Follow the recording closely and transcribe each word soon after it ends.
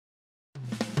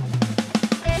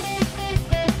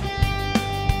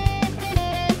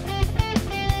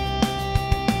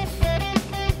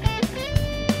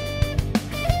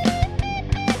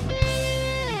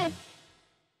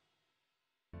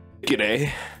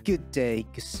G'day. Good day,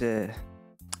 sir.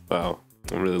 Wow,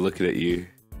 I'm really looking at you.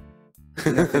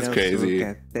 Nothing That's else to crazy. look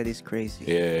at. That is crazy.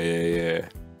 Yeah.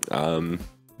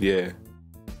 Yeah.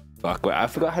 Fuck, wait, I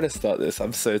forgot how to start this.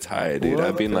 I'm so tired, dude.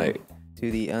 I've been like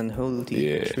to the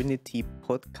Unholy Yeah. Trinity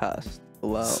podcast.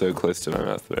 Wow, so close to my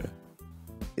mouth, bro.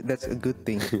 that's a good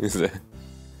thing. Is it?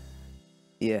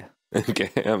 Yeah, Okay,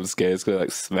 I'm scared. It's gonna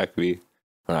like smack me.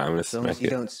 Alright, I'm gonna as long as smack you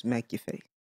it. don't smack your face.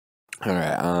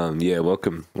 Alright, yeah,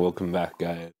 welcome back,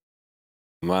 guys.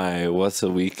 What a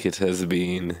week it has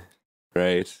been,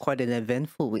 right? Quite an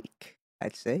eventful week,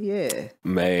 I'd say. Yeah.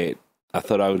 Mate, I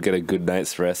thought I would get a good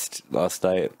night's rest last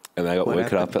night, and I got What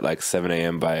woken up happened? at like 7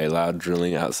 a.m. by loud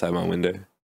drilling outside my window.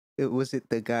 Was it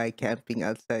the guy camping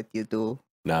outside your door?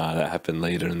 Nah, that happened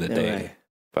later in the day. Alright.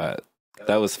 But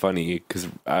that was funny because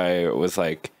I was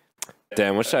like,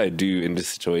 damn, what should I do in this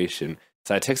situation?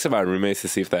 So I texted my roommates to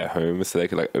see if they're home so they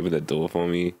could like open the door for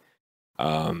me.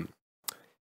 And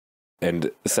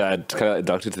so I kind of like,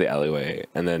 ducked into the alleyway,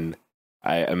 and then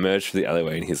I emerged from the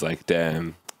alleyway and he's like,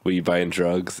 damn, were you buying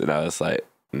drugs? And I was like,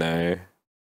 no.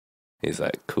 He's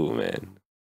like, cool, man.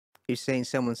 You're saying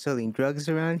someone's selling drugs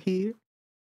around here?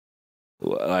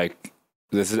 Well, like,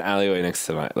 there's an alleyway next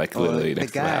to my, like, literally The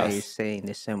next to my guy house. is saying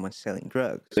there's someone selling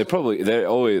drugs. They're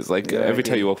always, like, Yeah, every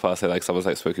time yeah. you walk past, they're like, someone's,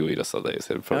 like, smoking weed or something.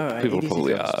 So Alright, people it is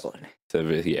probably a drug are. spot. So,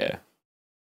 yeah.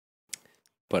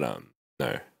 But,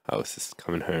 no, I was just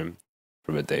coming home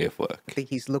from a day of I work. think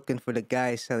he's looking for the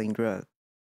guy selling drugs.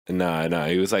 No,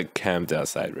 he was, like, camped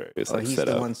outside, bro. He was, Oh, like, he's set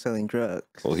the up. one selling drugs.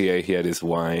 Well, he had his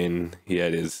wine. He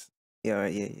had his Yeah,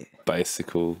 right, yeah.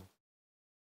 bicycle.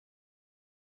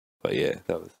 But, yeah,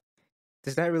 that was...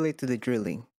 Does that relate to the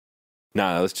drilling?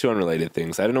 Nah, it was two unrelated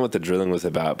things. I don't know what the drilling was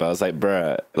about, but I was like,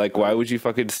 bruh, like, why would you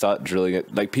fucking start drilling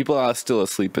it? Like, people are still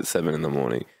asleep at 7 in the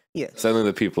morning. Yes. It's only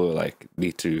the people who, like,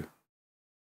 need to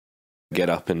get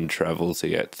up and travel to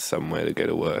get somewhere to go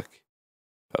to work.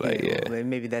 But, like, yeah. Well,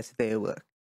 maybe that's their work.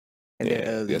 And Yeah, they're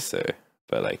I early. guess so.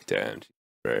 But, like, damn,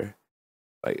 bro.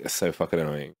 Like, it's so fucking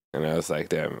annoying. And I was like,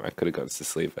 damn, I could have gone to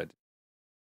sleep.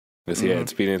 Because, yeah, Mhm.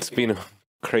 it's been a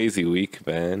crazy week,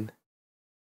 man.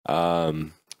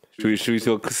 Should we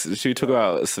talk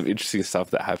about some interesting stuff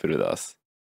that happened with us?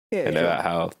 Yeah, And sure. about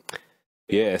how,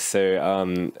 yeah.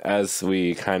 So, as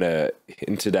we kind of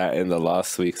hinted at in the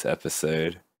last week's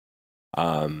episode,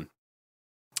 the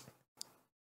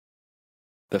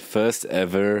first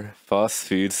ever fast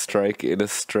food strike in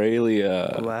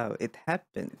Australia. Wow, it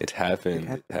happened. It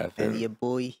happened. And your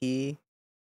boy here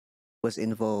was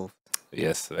involved.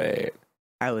 Yes, mate.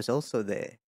 I was also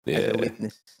there as Yeah, a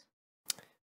witness.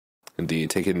 indeed.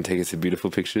 Taking some beautiful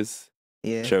pictures,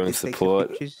 Yeah. showing just take some support.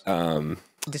 pictures. Yeah.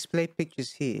 Display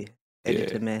pictures here,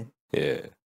 editor man.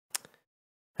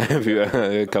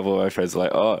 A couple of my friends were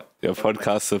like, "Oh, your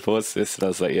podcast supports this," and I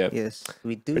was like, "Yeah, Yes,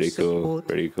 we do pretty cool, support.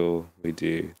 pretty cool. We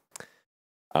do."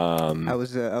 I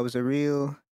was a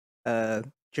real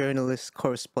journalist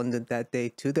correspondent that day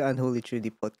to the Unholy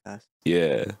Trinity podcast.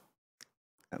 Yeah.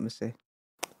 I must say.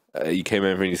 You came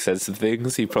over and you said some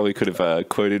things. You probably could have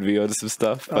quoted me on some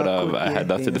stuff, but cool, I had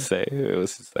yeah, nothing to say. It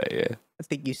was just like, yeah, I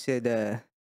think you said,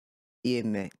 yeah,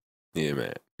 man. yeah,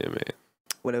 man.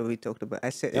 Whatever we talked about. I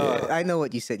said, Yeah. I know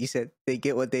what you said. You said they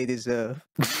get what they deserve.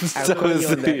 That quote was- you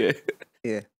on that.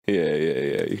 yeah.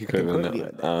 Yeah. You can can quote me quote you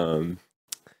on on that.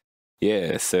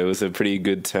 Yeah. So it was a pretty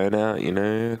good turnout. You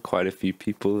know, quite a few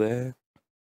people there.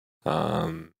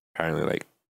 Apparently, like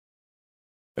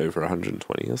over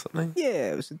 120 or something,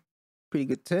 Yeah, it was a pretty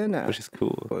good turnout which is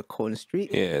cool. for a corner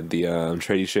street. Yeah, the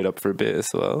tradie showed up for a bit as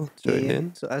well. Joined Yeah.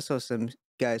 in. So I saw some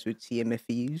guys with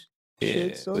TMFUs Yeah,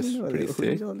 shirts it on. was or pretty little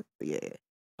hoodies sick. on. Yeah.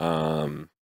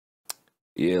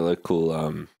 Yeah,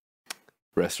 local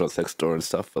restaurants next door and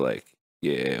stuff. But like,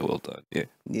 yeah, well done. Yeah.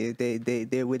 Yeah,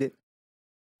 they're with it.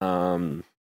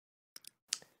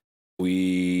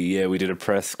 We did a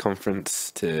press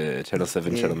conference to Channel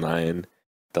 7, Yeah. Channel 9,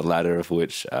 the latter of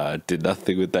which did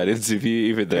nothing with that interview,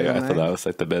 even though Channel I thought 9? that was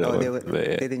like the better Oh, one. But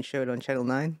yeah. they didn't show it on Channel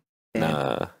 9? Damn,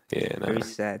 Nah, very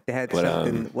sad. They had But,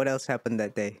 something. What else happened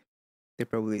that day? They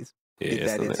probably did Yeah, that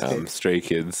something, instead. Stray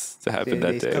Kids to happen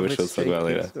they that day, which covered we'll talk Stray about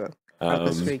later. Kids. Well, how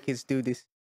can Stray Kids do this?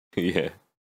 Yeah.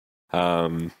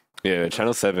 Yeah,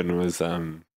 Channel 7 was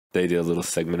they did a little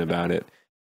segment about it.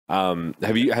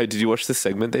 Did you watch the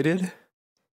segment they did?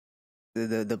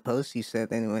 The post you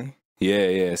sent anyway.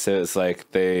 Yeah. So it's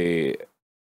like they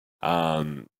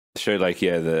showed like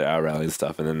our rally and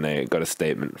stuff, and then they got a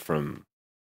statement from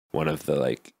one of the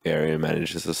like area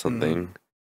managers or something.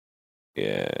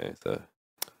 Yeah, it's a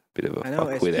bit of a I know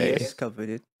fuck with SBS covered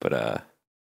it. but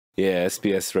yeah,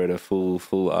 SBS wrote a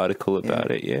full article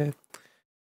about it. Yeah,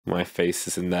 my face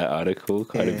is in that article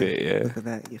quite a bit. Yeah, look at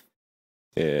that.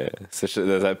 Yeah, so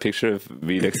there's that picture of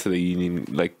me next to the union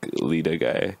leader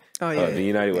guy. Oh yeah, the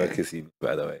United Workers Union,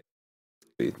 by the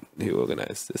way, who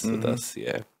organized this with us.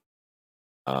 Yeah,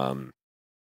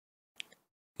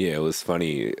 yeah, it was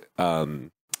funny.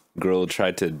 Girl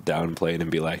tried to downplay it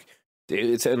and be like,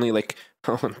 it's only like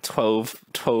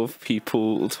 12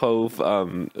 people, 12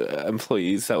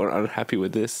 employees that were unhappy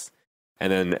with this.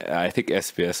 And then I think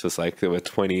SBS was like, there were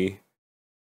 20,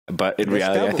 but in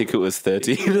reality, I think it was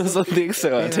 13 or something.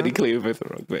 So technically, we're both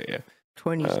wrong, but yeah.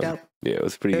 20 stop. Yeah, it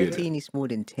was pretty 13 good. 13 is more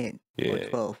than 10 or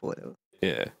 12 or whatever.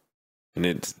 Yeah. And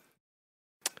it's,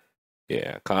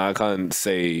 yeah, I can't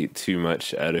say too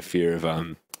much out of fear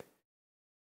of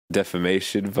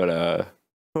defamation, but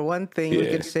for one thing, we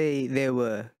could say there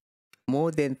were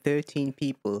more than 13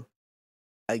 people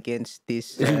against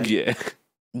this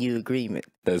new agreement.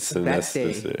 That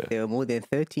day, there were more than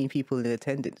 13 people in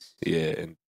attendance. Yeah.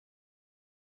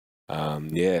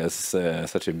 And, yeah, it's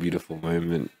such a beautiful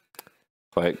moment.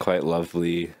 Quite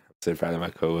lovely. I'm so proud of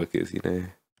my coworkers, you know.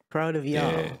 Proud of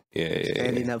y'all. Yeah.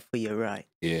 Standing up for your right.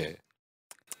 Yeah.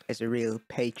 As a real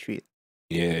patriot.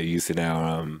 Yeah, using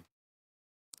our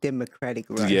democratic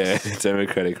rights. Yeah,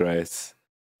 democratic rights,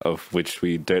 of which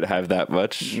we don't have that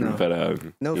much. No. But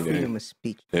no freedom of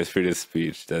speech. There's freedom of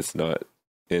speech. That's not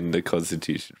in the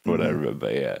Constitution, from what I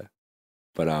remember. Yeah,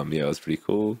 but yeah, it was pretty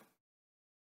cool.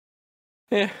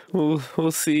 Yeah,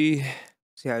 we'll see.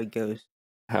 See how it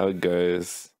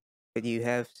goes. But you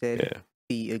have said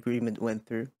the agreement went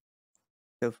through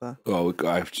so far. Well,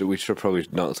 we should probably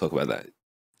not talk about that.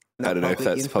 I don't know if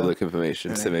that's public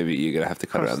information, so maybe you're gonna have to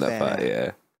cut around that part.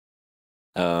 Yeah.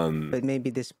 But maybe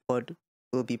this pod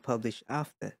will be published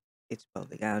after it's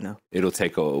public. I don't know. It'll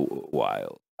take a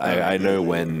while. I know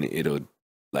when it'll.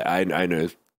 Like I know.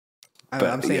 But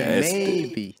I'm saying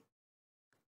maybe,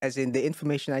 as in the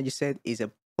information I just said is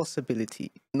a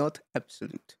possibility, not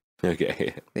absolute.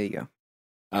 Okay. There you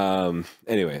go.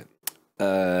 Anyway.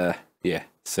 Yeah.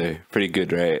 So pretty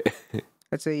good, right?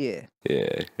 I'd say yeah.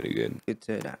 Yeah, pretty good. Good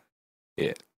turnout.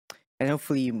 Yeah. And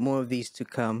hopefully more of these to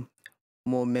come.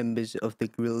 More members of the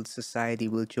Grilled Society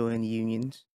will join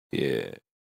unions. Yeah.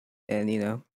 And, you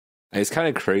know. It's kind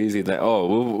of crazy that,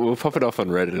 we'll pop it off on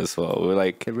Reddit as well. We're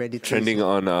like trending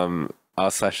on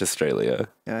r/Australia.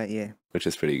 Yeah. Which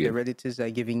is pretty good. The Redditors are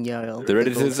giving y'all. The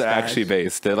Redditors are actually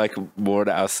based. They're like more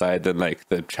to our side than like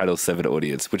the Channel 7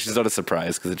 audience, which is not a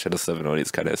surprise because the Channel 7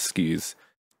 audience kind of skews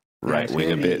right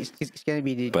wing a bit. It's going to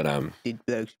be the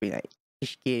blokes be like,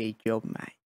 just get a job,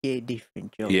 mate. Get a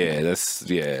different job.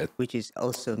 Yeah, which is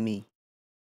also me.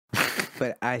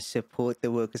 But I support the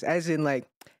workers. As in, like,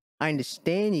 I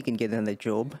understand you can get another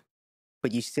job,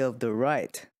 but you still have the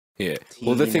right. Yeah.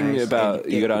 Well, the thing about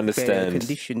you got to understand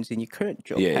conditions in your current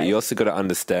job. Yeah, you also got to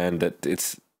understand that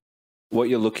it's what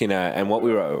you're looking at and what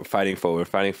we were fighting for. We're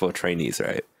fighting for trainees,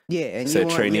 right? Yeah, and so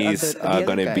trainees are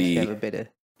going to be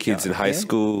kids in high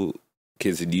school,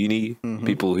 kids in uni,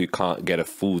 people who can't get a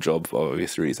full job for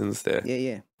obvious reasons. There,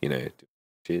 you know,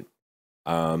 shit.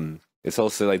 It's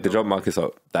also like the job market's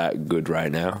not that good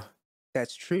right now.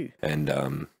 That's true.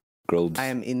 And Grilled, I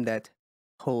am in that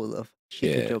hole of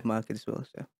shitty job market as well.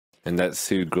 So, and that's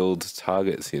who Grilled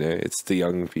targets. You know, it's the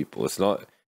young people. It's not.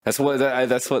 That's what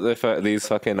these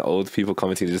fucking old people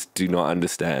commenting just do not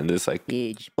understand. It's like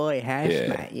just buy a house,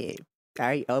 mate. Yeah,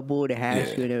 I bought a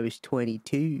house when I was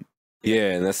 22.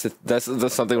 Yeah, and that's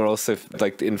something where also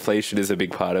like inflation is a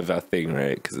big part of our thing,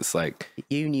 right? Because it's like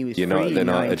uni was they're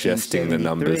not adjusting the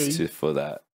numbers for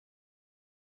that.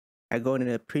 I got an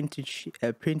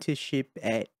apprenticeship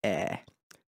at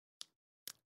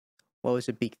what was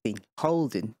a big thing?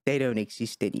 Holden. They don't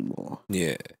exist anymore.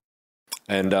 Yeah,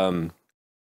 and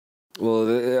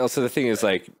well, also the thing is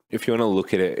like if you want to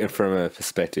look at it from a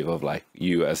perspective of like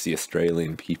you as the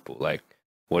Australian people, like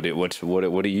what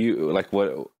are you like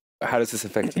what. How does this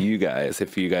affect you guys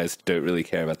if you guys don't really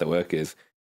care about the workers?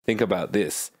 Think about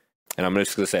this. And I'm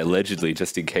just going to say allegedly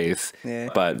just in case. Yeah.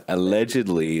 But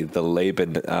allegedly the Labour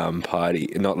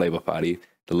Party, not Labour Party,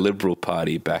 the Liberal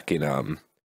Party back in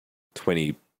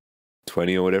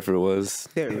 2020 or whatever it was,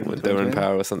 when they were in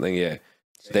power or something,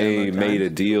 they made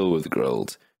a deal with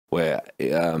Grilled where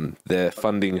their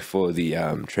funding for the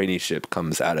traineeship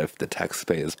comes out of the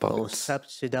taxpayers' pockets. Or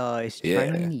subsidised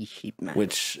traineeship, man.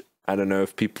 Which... I don't know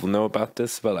if people know about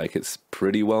this, but like it's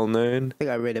pretty well known. I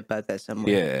think I read about that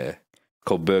somewhere. Yeah,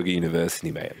 called Burger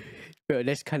University, mate. Bro,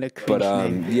 that's kind of cringe.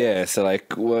 But so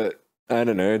like, what? I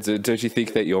don't know. Don't you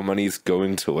think that your money's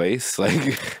going to waste?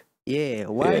 Like, yeah.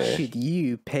 Why should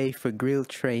you pay for grilled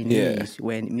trainees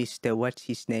when Mr. What's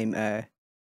his name?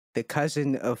 the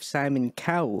cousin of Simon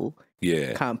Cowell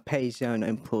can't pay his own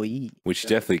employee. Which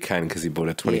definitely can, because he bought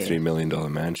a $23 million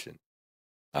mansion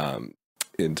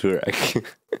in Turak.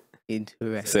 In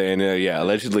Turak. So, and,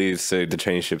 allegedly, so the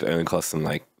traineeship only cost them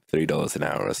like $3 an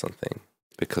hour or something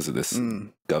because of this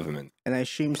government. And I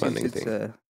assume since it's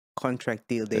a contract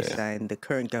deal they signed, the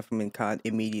current government can't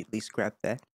immediately scrap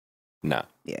that. No.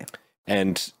 Yeah.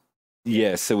 And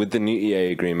so with the new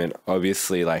EA agreement,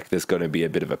 obviously, like, there's going to be a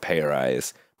bit of a pay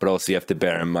rise, but also you have to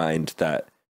bear in mind that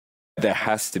there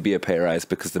has to be a pay rise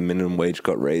because the minimum wage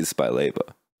got raised by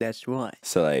Labour. That's right.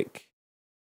 So, like,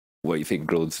 what you think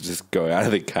Grills just go out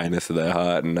of the kindness of their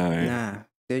heart? No. Nah.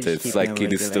 So it's like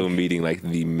it is still meeting like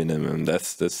the minimum.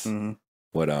 That's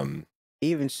what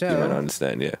even so you might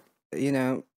understand. Yeah. You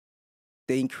know,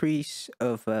 the increase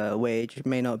of wage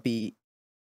may not be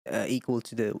equal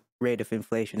to the rate of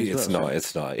inflation. It's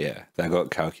not. Yeah, that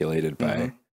got calculated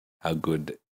by how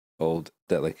good old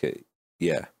delicate.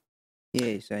 Yeah.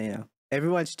 Yeah. So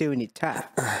everyone's doing it tough,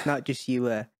 not just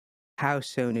you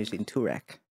house owners in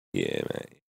Turak. Yeah,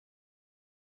 mate.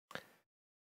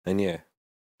 And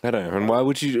I don't know. And why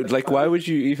would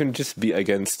you even just be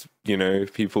against,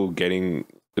 people getting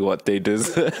what they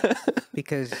deserve?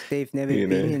 Because they've never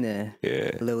been in a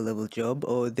low-level job,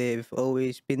 or they've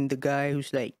always been the guy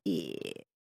who's like,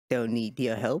 don't need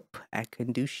your help. I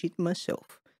can do shit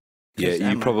myself. Yeah,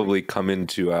 you probably come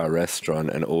into our restaurant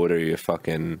and order your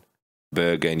fucking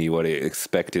burger and you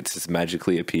expect it just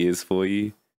magically appears for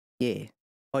you. Yeah.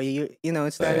 Or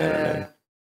it's that...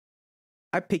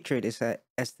 I picture it as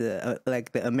the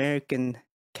the American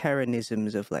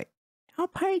Karenisms of like, I'll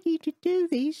pay you to do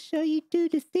this, so you do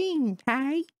the thing,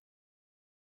 hey?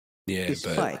 Yeah, it's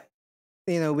like,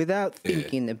 without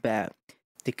thinking about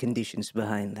the conditions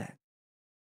behind that.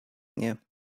 Yeah.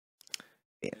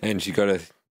 And you got to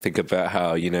think about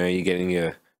how you're getting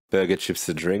your burger, chips,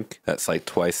 a drink. That's like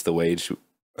twice the wage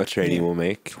a trainee will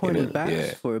make.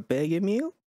 $20 for a burger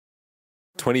meal.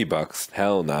 $20?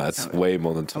 Hell no, it's way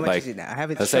more than 20. How much is it now?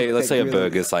 Let's say a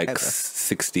burger's like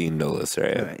 $16,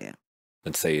 right? Right, yeah.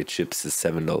 Let's say your chips is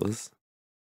 $7.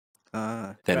 Then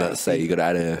right. let's say you got to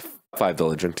add a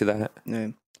 $5 drink to that.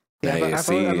 No. Yeah,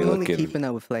 I'm only keeping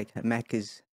up with like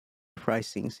Macca's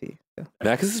pricings here. So.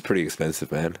 Macca's is pretty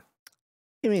expensive, man.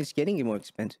 I mean, it's getting more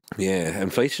expensive. Yeah,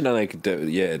 inflation.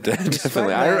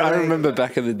 Definitely. I remember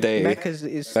back in the day. Macca's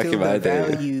is still the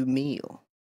value meal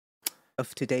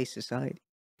of today's society.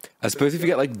 I suppose if you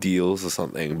get like deals or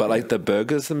something, but like the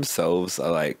burgers themselves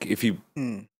are like, if you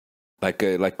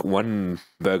like one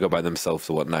burger by themselves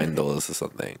are $9 or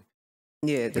something.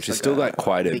 Yeah, which is still like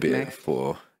quite a bit Mac.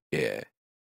 For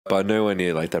but nowhere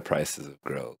near like the prices of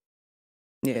grilled.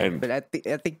 Yeah, but I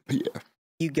think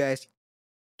you guys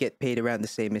get paid around the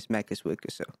same as Macca's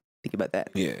workers, so think about that.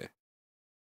 Yeah,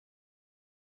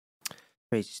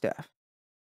 crazy stuff.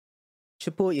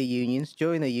 Support your unions.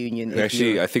 Join a union.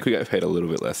 Actually, I think we get paid a little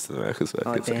bit less than Macca's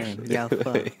workers. Oh damn! Yeah,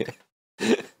 fuck.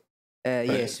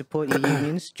 Support your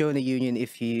unions. Join a union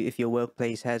if your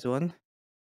workplace has one.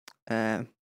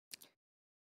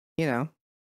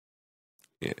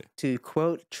 To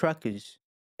quote truckers,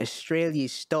 Australia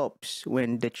stops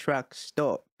when the trucks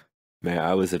stop. Man,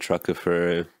 I was a trucker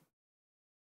for a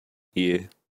year.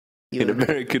 In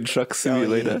American Truck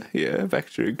Simulator. Yeah,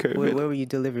 back during COVID. Where were you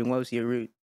delivering? What was your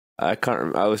route? I can't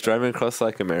remember. I was driving across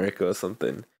like America or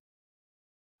something.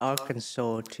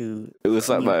 Arkansas to... It was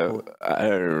like I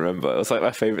don't remember. It was like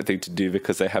my favorite thing to do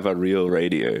because they have a real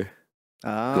radio.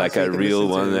 Like so a real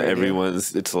one that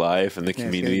it's live and the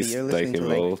community's like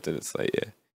involved and it's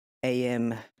like,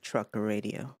 AM trucker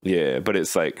radio. Yeah, but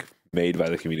it's like made by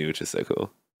the community, which is so cool.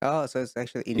 Oh, so it's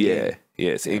actually in-game.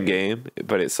 Yeah, it's in-game,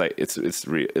 but it's like, it's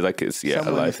real, like it's, a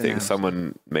live thing.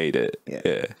 Someone made it.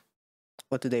 Yeah.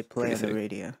 What do they play on the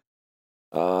radio?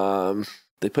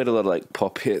 They played a lot of like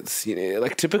pop hits,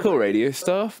 like typical radio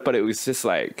stuff, but it was just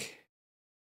like,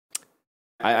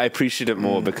 I appreciate it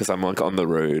more because I'm like on the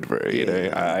road, bro.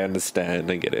 I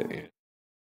understand. I get it. Yeah.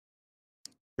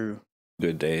 True.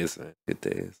 Good days, man. Good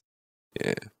days.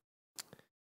 Yeah.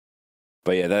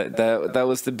 But yeah, that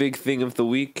was the big thing of the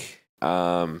week.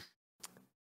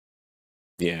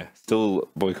 Still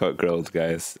boycott grilled,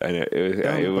 guys. I know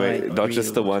it not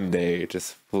just the one day,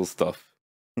 just full stuff.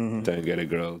 Mm-hmm. Don't get it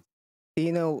grilled.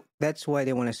 That's why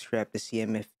they want to scrap the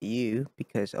CMFU,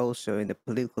 because also in the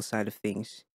political side of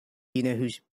things,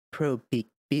 who's pro big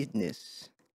business?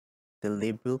 The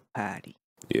Liberal Party.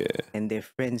 Yeah. And their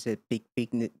friends at big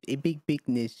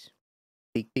bigness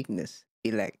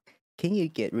be like, can you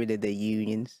get rid of the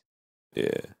unions?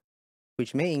 Yeah.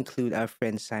 Which may include our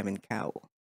friend Simon Cowell.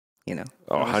 You know,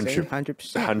 100%.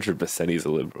 100%. He's a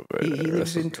liberal. He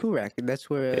lives in Turak, and that's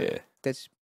where that's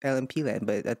LMP land,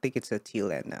 but I think it's a T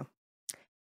land now.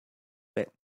 But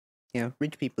you know,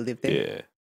 rich people live there. Yeah.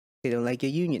 They don't like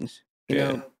your unions. You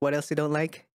know what else they don't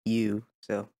like? You.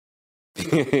 So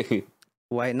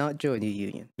why not join your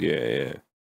union? Yeah.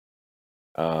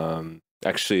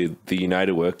 Actually, the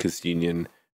United Workers Union.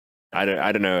 I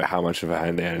don't know how much of a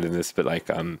hand they had in this, but like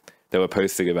they were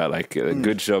posting about like a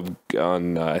good job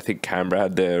on I think Canberra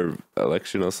had their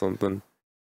election or something.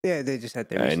 Yeah, they just had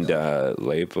their and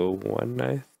Labour won,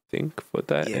 I think, for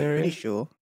that area. Pretty sure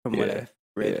from what I've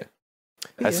read.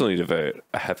 Yeah. I still need to vote.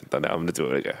 I haven't done it. I'm gonna do it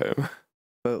when I get home.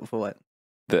 Vote for what?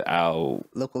 Our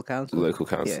local council. Local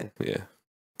council. Yeah.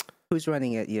 Who's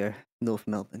running at your North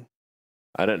Melbourne?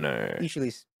 I don't know.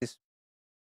 Usually, it's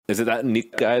is it that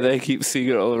Nick guy they keep seeing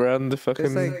it all around the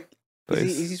fucking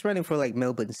place? He's running for like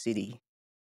Melbourne City.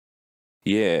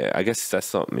 Yeah, I guess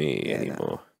that's not me anymore.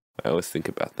 No. I always think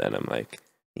about that. I'm like,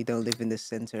 you don't live in the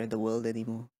center of the world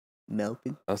anymore.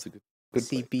 Melbourne. That's a good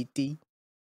CBD.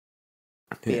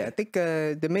 Yeah, I think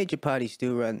the major parties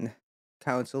do run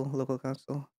local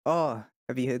council. Oh,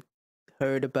 have you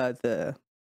heard about there's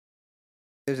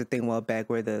a thing a while back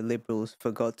where the Liberals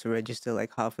forgot to register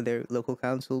like half of their local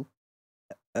council.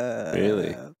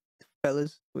 Really?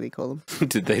 Fellas, what do you call them?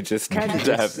 Did they just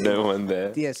have no one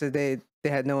there? Yeah, so they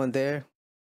had no one there.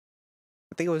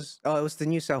 I think it was the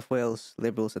New South Wales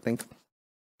Liberals, I think.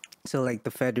 So like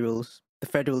the federal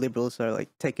Liberals are like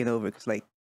taking over because like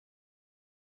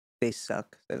they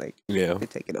suck. They're like they're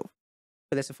taking over.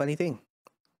 But that's a funny thing.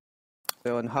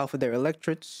 So on half of their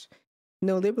electorates,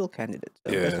 no Liberal candidates.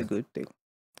 So that's a good thing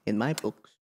in my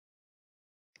books.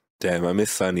 Damn, I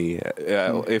miss Sonny.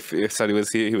 If Sonny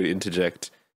was here, he would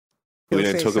interject. We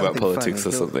don't talk about politics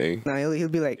or something. No, he'll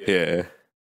be like,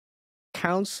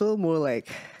 council, more like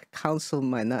council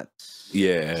my nuts.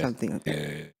 Yeah. Something like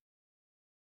that.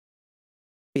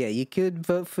 Yeah, you could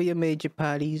vote for your major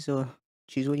parties or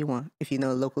choose what you want. If you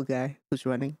know a local guy who's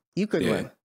running, you could run.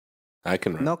 I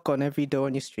can run. Knock on every door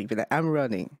on your street. Be like, I'm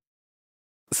running.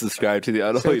 Subscribe to the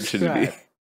Unoriginally.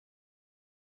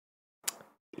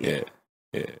 Yeah.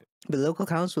 But local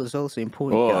council is also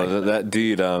important. Oh, that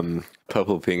dude,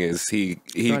 Purple Pingers, he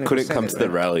couldn't come to the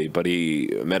rally, but he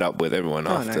met up with everyone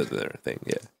after the thing.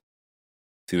 Yeah,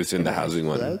 he was in the housing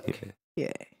one.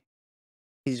 Yeah,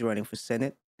 he's running for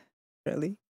Senate.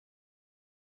 Really?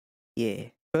 Yeah,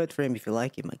 vote for him if you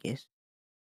like him, I guess.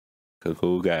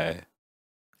 Cool guy,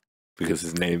 because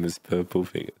his name is Purple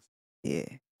Fingers. Yeah,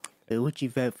 but would you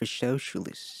vote for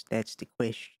socialists? That's the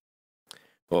question.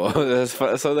 Well, I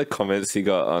saw the comments he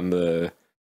got on the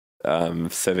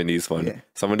 70s one. Yeah.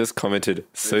 Someone just commented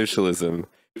socialism.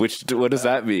 What does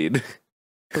that mean?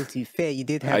 Well, to be fair, you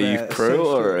did have. Are you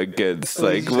pro or against?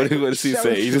 Like, what does he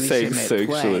say? He's just saying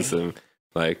socialism.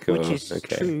 Like, which is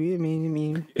true. I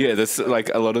mean. Yeah, there's like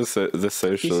a lot of the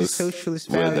socialists socialist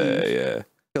were there.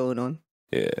 Going on.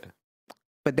 Yeah.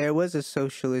 But there was a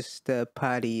socialist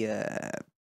party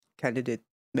candidate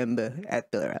member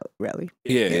at the rally.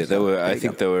 Yeah, there were. I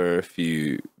think there were a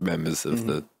few members of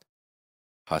the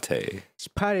party. It's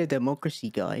party of democracy,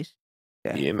 guys.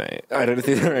 Yeah, mate. I don't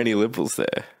think there are any liberals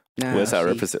there. No,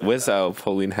 Where's our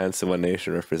Pauline Hanson One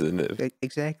Nation representative?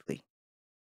 Exactly.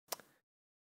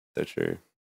 So true.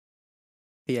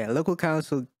 Yeah, local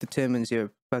council determines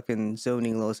your fucking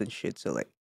zoning laws and shit. So like,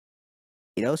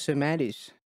 it also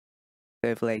matters. They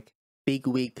have like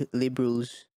bigwig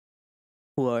liberals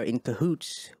who are in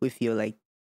cahoots with your like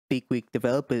bigwig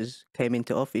developers came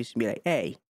into office and be like,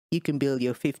 hey, you can build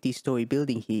your 50-story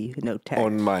building here, no tax.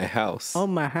 On my house.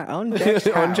 On Jack's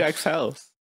house. On Jack's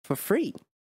house. For free.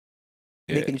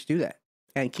 Yeah. They can just do that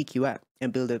and kick you out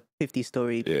and build a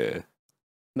 50-story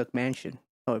McMansion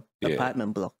or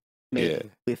apartment block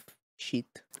made with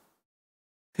sheet.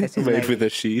 Made with a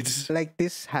sheet. Like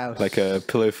this house. Like a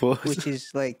pillow fort. Which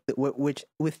is like, which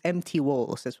with empty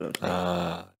walls, that's what I'm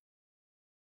saying.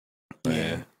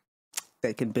 Yeah.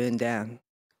 That can burn down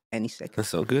any second.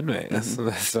 That's all good, mate.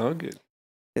 That's all good.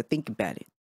 So think about it.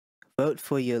 Vote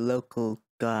for your local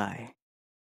guy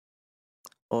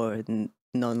or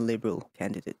non-liberal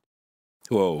candidate.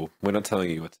 Whoa, we're not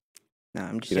telling you what. No,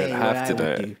 I'm just saying what I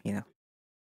would do, you know.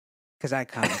 Because I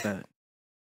can't vote.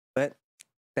 But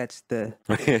that's the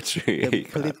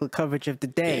political coverage of the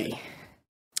day.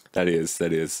 That is.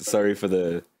 Sorry for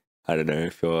the... I don't know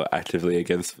if you're actively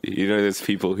against... You know, there's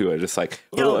people who are just like,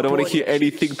 I don't want to hear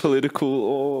anything political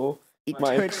or... It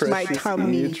hurts my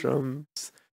tummy.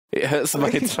 Eardrums. It hurts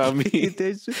my tummy. It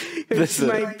hurts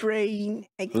my brain.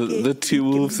 The two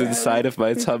wolves inside of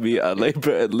my tummy are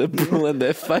Labour and Liberal and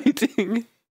they're fighting.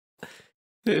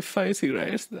 They're fighting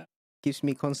right now. gives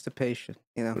me constipation.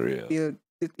 You know, Real.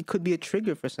 It could be a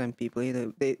trigger for some people. You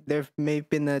know, there may have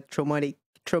been a traumatic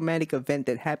event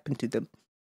that happened to them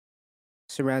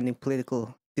surrounding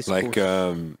political discourse. Like,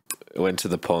 I went to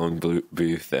the polling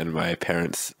booth and my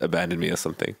parents abandoned me or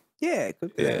something. Yeah, it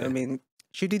could be that. I mean,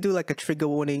 should you do like a trigger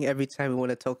warning every time we want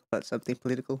to talk about something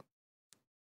political?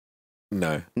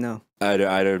 No. I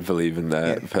don't believe in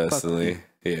that personally.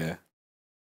 Yeah.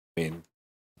 I mean,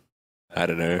 I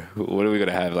don't know. What are we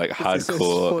gonna have? Like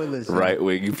hardcore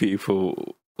right-wing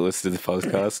people listen to the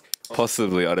podcast?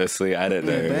 Possibly, honestly, I don't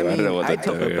know. I don't know what they're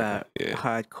doing. I talk about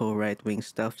hardcore right-wing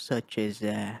stuff such as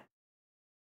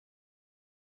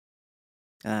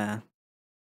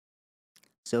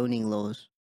zoning laws.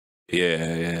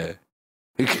 Yeah.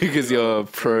 Because you're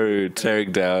pro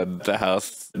tearing down the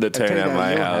house, tearing down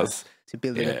my house to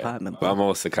build an apartment. But I'm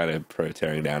also kind of pro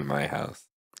tearing down my house,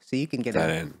 so you can get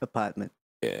an apartment.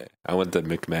 Yeah, I want the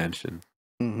McMansion.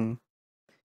 Mm-hmm.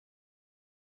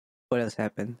 What else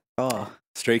happened? Oh,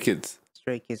 Stray Kids.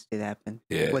 Stray Kids did happen.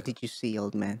 Yeah. What did you see,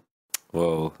 old man?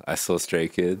 Well, I saw Stray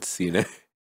Kids,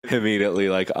 immediately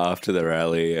like after the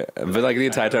rally, but like the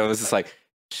entire time I was just like,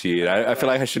 shit, I feel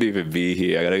like I shouldn't even be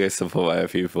here. I gotta go support my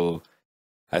people.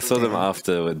 I saw them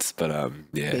afterwards, but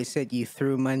yeah. They said you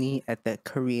threw money at the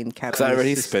Korean capitalist because I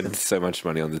already system. spent so much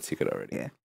money on the ticket already. Yeah.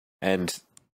 And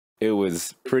it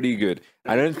was pretty good.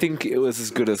 I don't think it was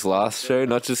as good as last show,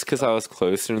 not just because I was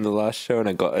closer in the last show and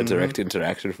I got a direct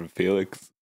interaction from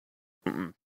Felix.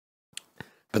 But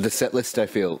the set list, I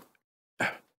feel,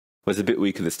 was a bit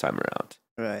weaker this time around.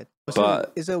 Right.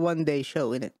 But it's a one-day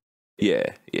show, isn't it?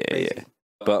 Yeah.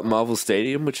 But Marvel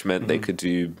Stadium, which meant they could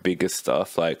do bigger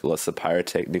stuff, like lots of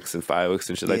pyrotechnics and fireworks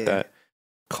and shit like that,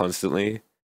 constantly.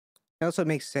 It also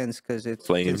makes sense because since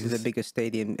it's a bigger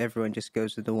stadium, everyone just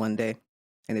goes to the one day,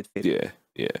 and it fits.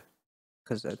 Yeah.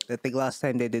 Because I think last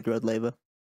time they did Road Labor. Is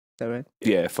that right?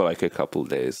 Yeah, for like a couple of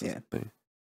days. Yeah.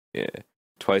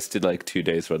 Twice did like 2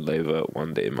 days Road Labor,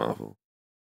 1 day Marvel.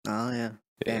 Oh, yeah.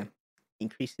 Damn.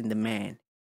 Increase in demand.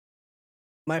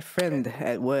 My friend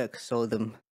at work saw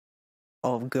them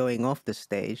going off the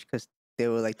stage because they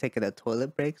were like taking a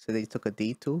toilet break, so they took a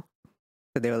detour.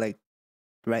 So they were like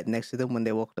right next to them when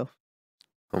they walked off.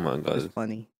 Oh my god. It was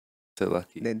funny. So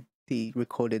lucky. Then he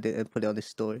recorded it and put it on his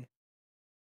story.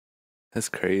 That's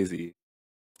crazy.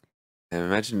 And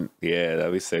imagine,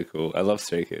 that'd be so cool. I love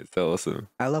Stray Kids. They're awesome.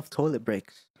 I love toilet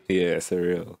breaks. Yeah, so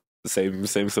real.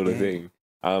 Same sort of thing.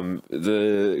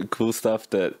 The cool stuff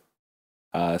that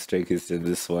Stray Kids did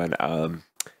this one,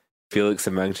 Felix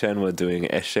and Mangchan were doing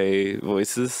Eshe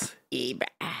voices. Yeah,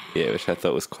 which I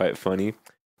thought was quite funny.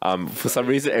 For some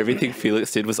reason, everything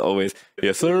Felix did was always,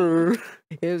 yes, sir.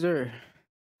 Yes, sir.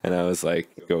 And I was like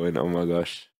going, oh my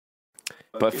gosh.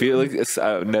 But Felix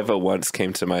never once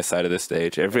came to my side of the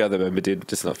stage. Every other member did,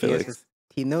 just not Felix.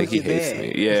 He knows you're there.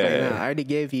 Me. Yeah. Like, I already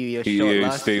gave you your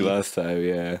shot last time,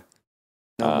 yeah.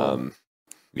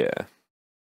 Yeah.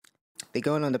 They're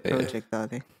going on the project, are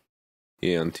they?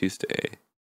 Yeah, on Tuesday.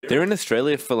 They're in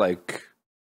Australia for like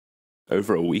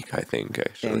over a week, I think,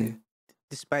 actually. And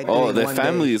despite their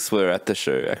families were at the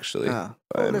show, actually. Well,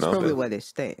 that's probably why they're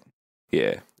staying.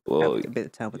 Yeah. Well, have a bit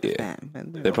of time with the fam.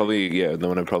 They're probably, they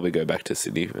want to probably go back to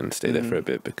Sydney and stay there for a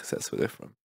bit because that's where they're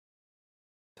from.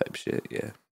 Type shit, yeah.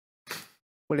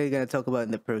 What are you going to talk about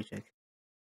in the project?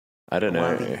 I don't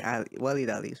know.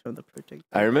 Waleed Ali's from the project.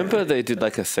 I remember they did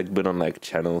like a segment on like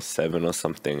Channel 7 or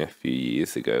something a few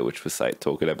years ago, which was like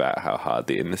talking about how hard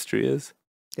the industry is.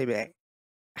 They'd be like,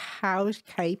 how's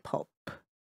K-pop?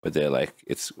 But they're like,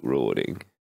 it's rewarding.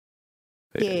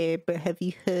 But have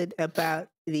you heard about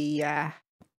the,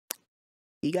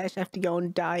 you guys have to go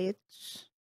on diets?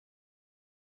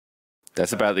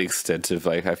 That's about the extent of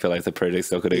like, I feel like the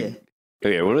project's not going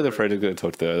to, what are the projects going to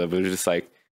talk to them? But it was just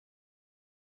like,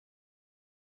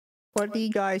 what do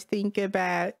you guys think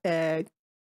about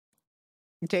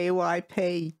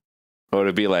JYP? Or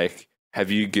it'd be like,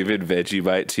 have you given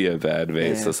Vegemite to your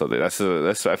bandmates or something? That's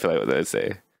what I feel like what they'd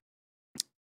say.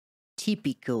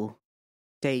 Typical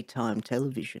daytime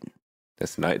television.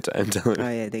 That's nighttime television.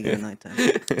 Oh yeah, they go nighttime.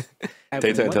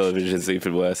 Daytime television is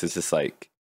even worse. It's just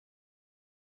like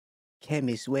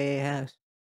Chemist Warehouse.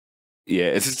 Yeah,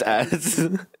 it's just ads.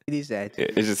 It is ads.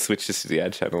 It just switches to the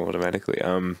ad channel automatically.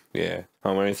 Yeah.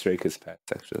 I'm wearing Stray Kids pants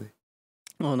actually.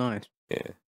 Oh, nice.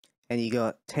 Yeah. And you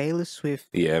got Taylor Swift.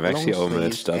 Yeah, I'm actually all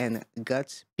merched up. And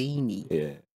Guts beanie.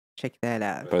 Yeah. Check that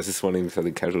out. I was just wanting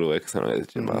something casual to wear because I'm at the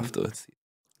gym afterwards.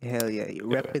 Hell yeah, you're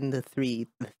repping the three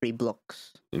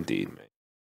blocks. Indeed, mate.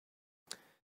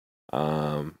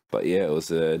 But yeah, it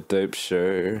was a dope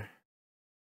show.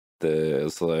 It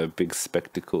was a big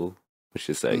spectacle, which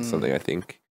is like something I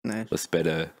think was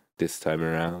better this time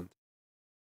around.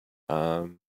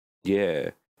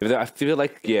 Yeah. I feel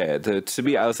like, to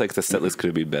me, I was like, the set list could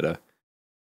have been better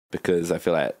because I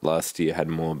feel like last year had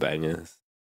more bangers.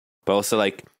 But also,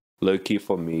 like, low-key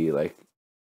for me, like,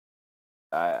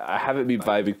 I haven't been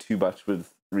vibing too much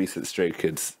with recent Stray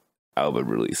Kids album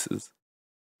releases.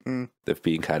 They've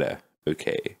been kind of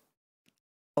okay.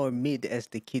 Or mid, as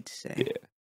the kids say. Yeah.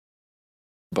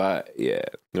 But, yeah,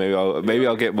 maybe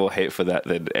I'll get more hate for that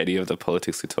than any of the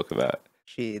politics we talk about.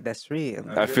 Shit, that's real.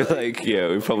 I feel like,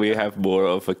 we probably have more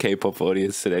of a K-pop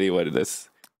audience than anyone that's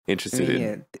interested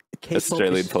in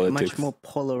Australian politics. Much more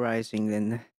polarizing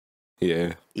than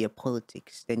your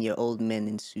politics, than your old men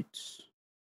in suits.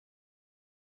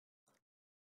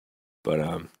 But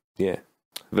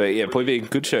point being,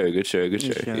 good show.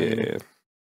 Yeah.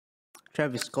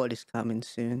 Travis Scott is coming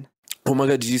soon. Oh my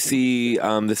god, did you see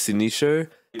the Sydney show?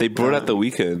 They brought out The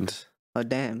Weeknd. Oh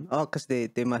damn! Oh, because they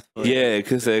must. Yeah,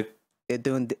 because they're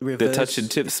doing reverse. They're touching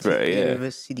tips, bro. Yeah.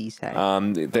 Reverse cities.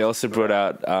 They also brought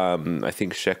out I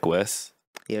think Sheck West.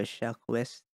 Yeah, Sheck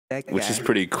West. That guy. Which is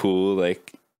pretty cool.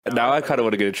 Like now, I kind of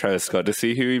want to go to Travis Scott to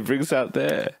see who he brings out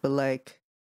there. But like,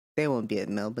 they won't be at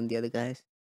Melbourne. The other guys.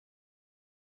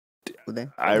 Will they?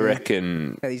 I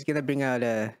reckon he's gonna bring out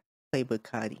Playboy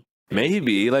Cardi.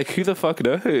 Maybe. Like, who the fuck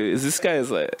knows? This guy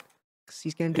is like... Cause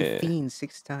he's gonna do Fiend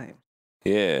 6 times.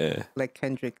 Yeah. Like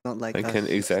Kendrick, not like us.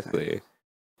 Exactly.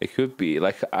 It could be.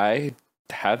 Like, I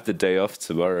have the day off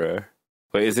tomorrow.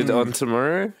 Wait, is it on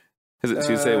tomorrow? Is it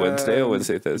Tuesday, Wednesday, or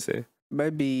Wednesday, Thursday?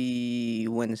 Maybe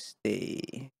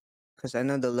Wednesday. Because I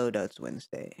know the loadout's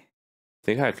Wednesday. I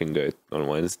think I can go on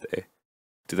Wednesday.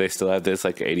 Do they still have those,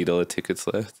 like, $80 tickets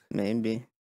left? Maybe.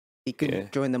 You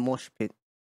could join the mosh pit.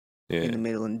 Yeah. In the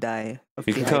middle and die of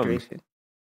dehydration.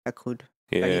 I could.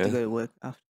 Yeah. I need to go to work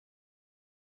after.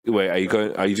 Wait, are you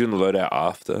doing the loadout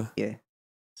after? Yeah.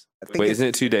 Wait, isn't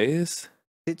it 2 days?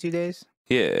 Is it 2 days?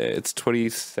 Yeah, it's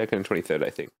 22nd and 23rd,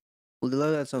 I think. Well, the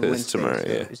loadout's on Wednesday. Tomorrow, so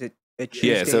is it a Tuesday?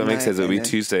 Yeah, so it makes sense. It'll be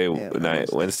Tuesday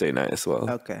night, Wednesday night as well.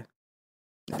 Okay.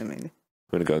 I mean, I'm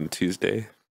gonna go on Tuesday.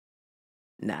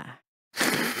 Nah.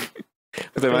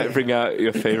 They might bring out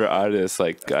your favorite artist,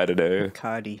 like, I don't know,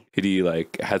 Cardi. Who do you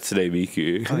like? Hatsune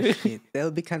Miku. Oh shit, that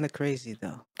would be kind of crazy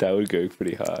though. That would go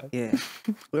pretty hard. Yeah,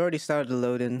 we already started the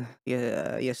loading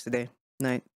yesterday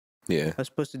night. Yeah, I was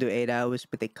supposed to do 8 hours,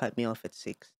 but they cut me off at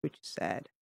 6, which is sad.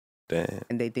 Damn.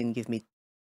 And they didn't give me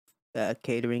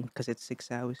catering because it's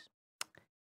 6 hours.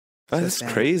 Oh, so that's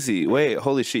crazy. Wait,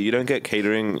 holy shit! You don't get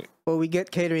catering. Well, we get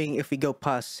catering if we go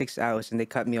past 6 hours, and they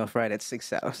cut me off right at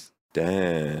 6 hours.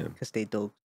 Damn. Because they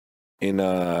dope. In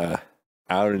our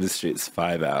industry, it's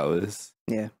 5 hours.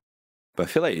 Yeah. But I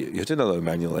feel like you're doing a lot of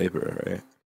manual labor, right?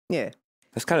 Yeah.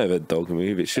 That's kind of a dog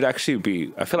move. It should actually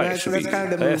be. I feel like it should be. That's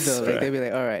kind of the move, though. Right? Like, they'd be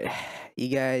like, "All right, you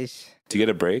guys." Do you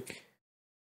get a break?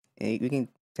 Yeah, we can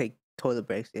take toilet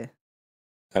breaks. Yeah.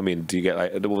 I mean, do you get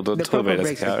like the toilet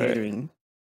breaks are catering?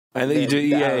 And then you do,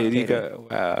 you go.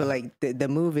 Wow. But like the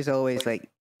move is always like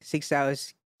 6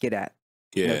 hours, get out.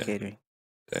 Yeah. No catering.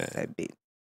 That beat.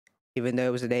 Even though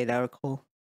it was an 8-hour call.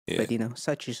 Yeah. But you know,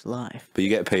 such is life. But you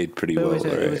get paid pretty well, right?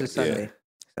 It was a Sunday.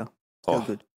 So still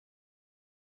good.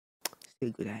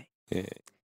 Still good, eh? Yeah.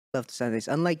 Love the Sundays.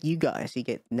 Unlike you guys, you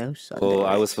get no Sundays. Well,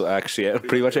 I was actually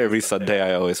pretty much every Sunday.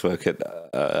 I always work at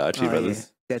Archie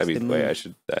Brothers. Yeah. That's I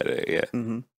should. Yeah.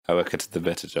 Mm-hmm. I work at the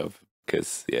better job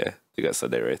because they got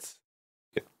Sunday rates.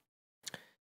 Yeah.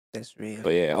 That's real.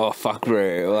 But yeah, oh fuck,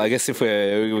 bro. Well, I guess if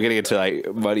we're getting into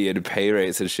like money and pay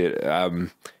rates and shit,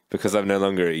 because I'm no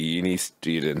longer a uni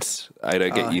student, I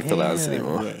don't get youth allowance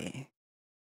anymore. Yeah.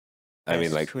 I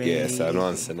mean, like, crazy. So I'm not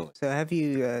on Sentinel. So have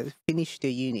you finished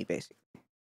the uni, basically?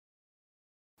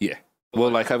 Yeah.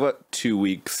 Well, like, I've got 2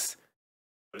 weeks,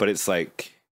 but it's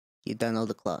like... You've done all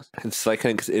the classes. It's like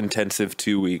an intensive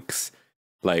 2 weeks,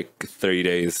 like 3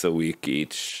 days a week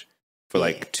each, for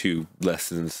like 2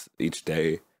 lessons each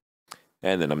day,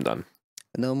 and then I'm done.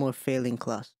 No more failing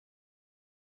class.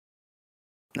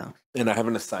 No. And I have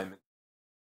an assignment.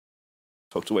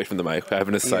 Talked away from the mic. I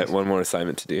have one more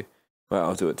assignment to do. Well,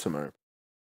 I'll do it tomorrow.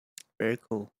 Very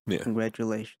cool. Yeah.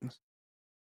 Congratulations.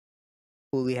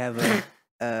 Will we have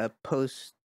a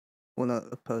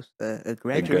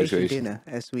graduation dinner,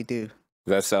 as we do?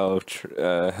 That's our what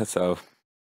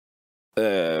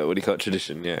do you call it,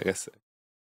 tradition? Yeah, I guess so.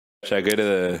 Should I go to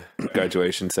the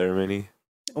graduation ceremony?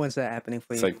 When's that happening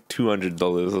for you? It's like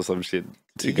 $200 or some shit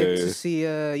to go. Get to see,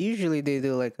 usually they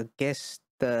do like a guest,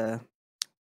 they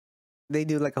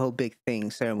do like a whole big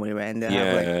ceremony, right? And they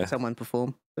have like someone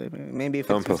perform. So maybe if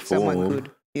it's someone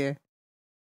good, yeah.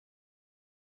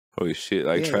 Holy shit,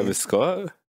 like Travis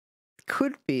Scott?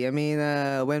 could be. I mean,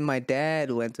 when my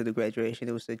dad went to the graduation,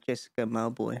 it was a Jessica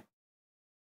Malboy.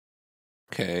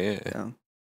 Okay, yeah. So,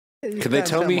 can they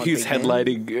tell me who's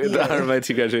headlining the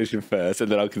RMIT graduation first,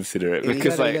 and then I'll consider it?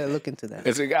 Because you gotta look into that.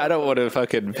 It's like, I don't want to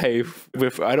fucking pay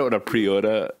with. I don't want to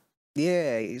pre-order.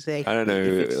 Yeah, exactly. I don't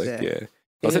know.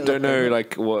 I also don't know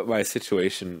like what my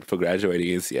situation for graduating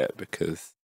is yet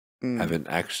because I haven't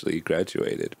actually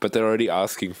graduated. But they're already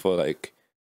asking for like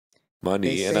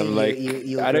money, and I'm like,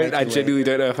 I genuinely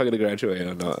don't know if I'm gonna graduate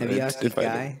or not. Have you asked your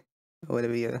guy or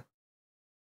whatever you?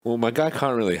 Well, my guy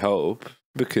can't really help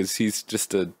because he's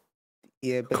just a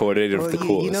coordinator of the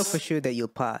course. You know for sure that you'll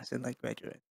pass and like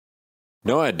graduate.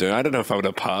 No, I don't. I don't know if I'm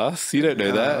gonna pass. You don't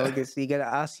know that. Okay, so you gotta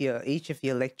ask each of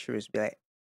your lecturers, be like,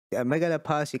 "Am I gonna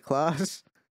pass your class?"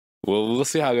 Well, we'll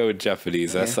see how I go with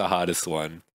Japanese. That's the hardest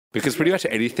one because pretty much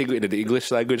anything in the English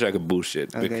language I can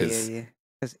bullshit. Okay, because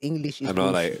because English is. I'm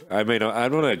not bullshit.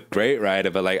 I'm not a great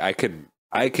writer, but like I can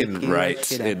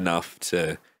write enough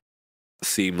to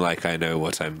seem like I know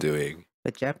what I'm doing.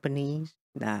 But Japanese,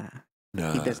 nah.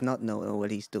 He does not know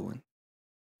what he's doing.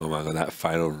 Oh my god, that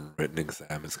final written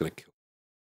exam is gonna kill.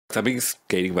 Because I've been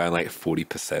skating by like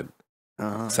 40%.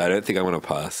 So I don't think I'm gonna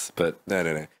pass. But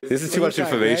no. This is too much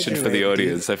information for the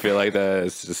audience. I feel like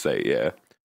that's just like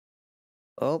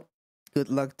Well, good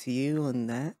luck to you on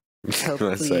that.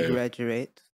 Hopefully you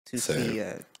graduate to see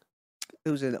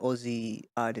who's an Aussie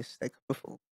artist that could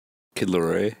perform. Kid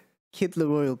Laroi. Kid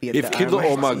Laroi will be at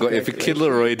oh my god! If Kid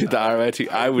Laroi did the RMIT,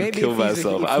 I would kill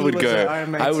myself. I would go.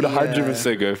 I would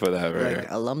 100% go for that, bro. Like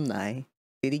alumni.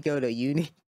 Did he go to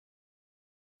uni?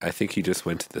 I think he just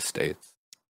went to the States.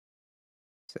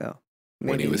 So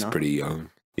when he was pretty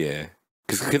young, yeah.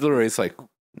 Because Kid Laroi is like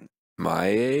my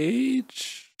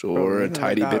age or a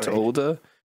tiny bit older.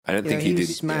 I don't think he did. He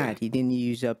was smart. He didn't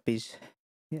use up his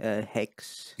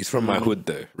hex. He's from my hood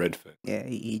though, Redford. Yeah,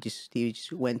 he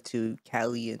just went to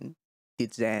Cali and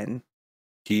did Zan.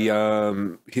 He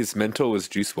his mentor was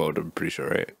Juice WRLD, I'm pretty sure,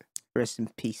 right? Rest in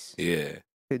peace. Yeah.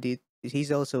 So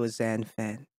he's also a Zan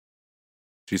fan.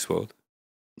 Juice WRLD?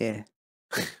 Yeah.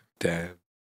 Damn.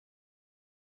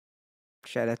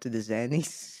 Shout out to the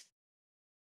Zannies.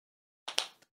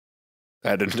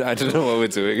 I don't know what we're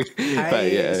doing. But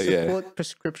I support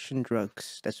prescription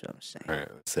drugs. That's what I'm saying. All right,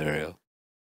 cereal.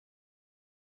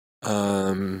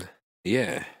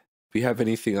 Yeah. Do you have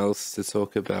anything else to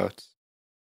talk about?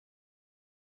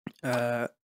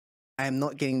 I'm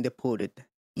not getting deported.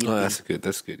 That's good.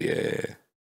 That's good. Yeah.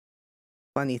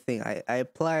 Funny thing, I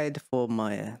applied for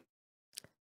my,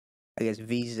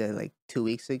 visa like 2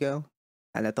 weeks ago,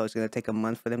 and I thought it was gonna take a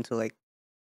month for them to like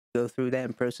go through that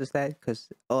and process that because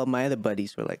all my other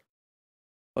buddies were like,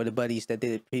 or the buddies that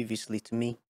did it previously to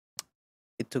me,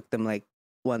 it took them like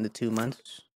 1 to 2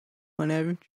 months on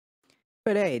average.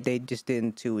 But hey, they just did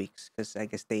in 2 weeks because I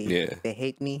guess they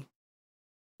hate me.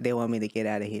 They want me to get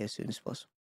out of here as soon as possible.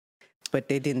 But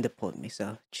they didn't deport me.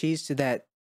 So cheers to that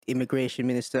immigration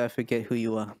minister. I forget who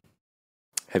you are.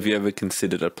 Have you ever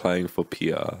considered applying for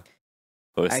PR?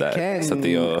 Or is that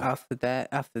something after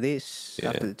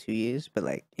the 2 years. But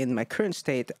like in my current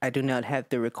state, I do not have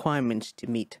the requirements to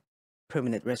meet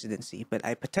permanent residency. But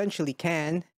I potentially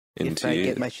can if I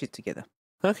get my shit together.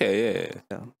 Okay, yeah.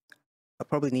 So I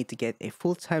probably need to get a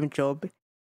full-time job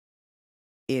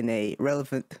in a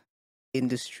relevant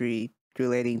industry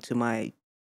relating to my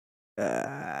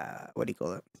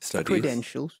studies.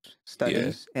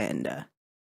 Studies, and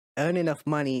earn enough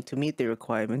money to meet the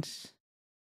requirements,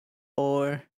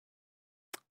 or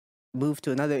move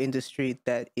to another industry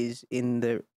that is in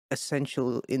the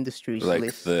essential industries like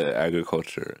list. The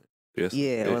agriculture. Yes.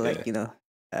 Yeah, or like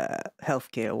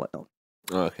healthcare or whatnot.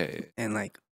 Okay. And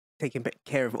like taking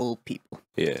care of old people.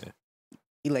 Yeah.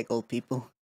 You like old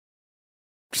people?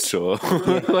 Sure.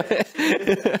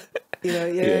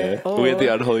 Yeah. Or, we're the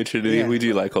unholy trinity. Yeah. We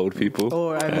do like old people.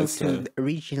 Or I moved to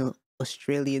regional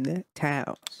Australian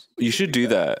towns. You should do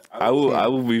that. I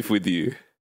will move with you.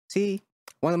 See,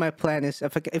 one of my plans is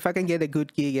if I can get a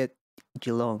good gig at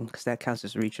Geelong, because that counts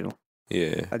as regional.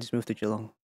 Yeah. I'll just move to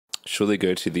Geelong. Surely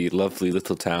go to the lovely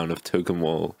little town of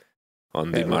Toogamwal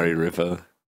on the Murray River.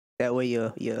 That way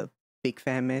your big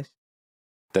fam is?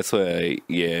 That's where,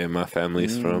 my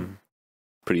family's from.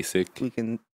 Pretty sick. We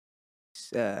can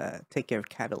take care of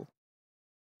cattle.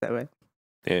 Is that right?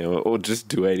 Yeah, or just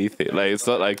do anything. Like, it's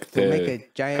not like they're... We'll make a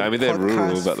giant they're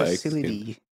rural, but like...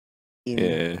 facility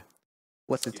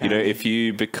what's the town? If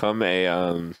you become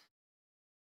a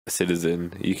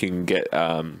citizen, you can get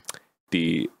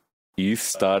the youth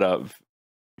startup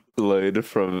loan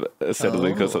from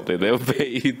Centrelink or something. They'll pay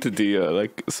you to do your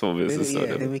like small business.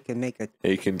 Then we can make a.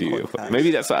 You can do.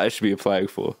 Maybe that's what I should be applying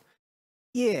for.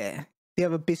 Yeah, you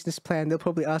have a business plan? They'll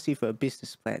probably ask you for a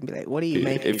business plan. Be like, what are you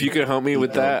making? If you can help me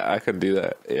with that, I can do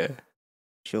that. Yeah.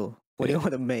 Sure. What do you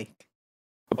want to make?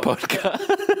 A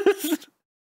podcast.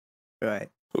 Right.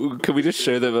 Can we just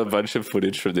show them a bunch of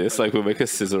footage from this? Like, we'll make a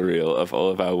sizzle reel of all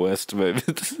of our worst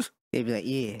moments. They'd be like,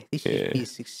 yeah, this should be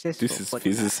successful. This is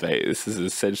business, mate. This is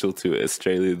essential to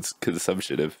Australians'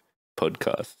 consumption of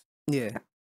podcasts. Yeah.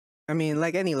 I mean,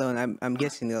 like any loan, I'm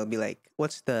guessing they'll be like,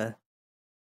 what's the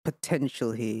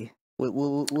potential here?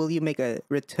 Will you make a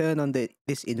return on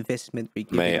this investment we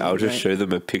give? Mate, I'll just show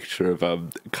them a picture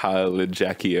of Kyle and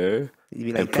Jackie O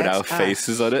and put our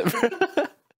faces on it.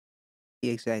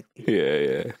 Yeah, exactly.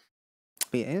 Yeah.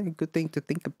 But yeah, good thing to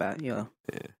think about,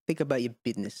 Think about your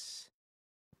business.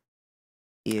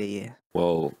 Yeah.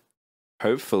 Well,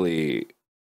 hopefully,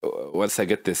 once I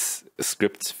get this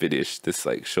script finished, this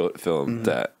like short film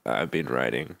that I've been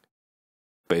writing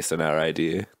based on our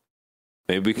idea,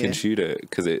 maybe we can shoot it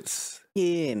because it's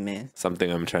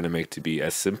something I'm trying to make to be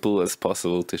as simple as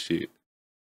possible to shoot.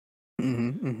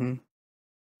 Can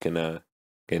get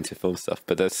into film stuff,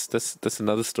 but that's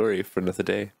another story for another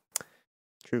day.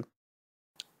 True.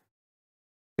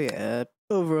 Yeah.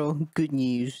 Overall, good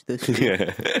news.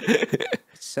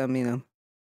 Some,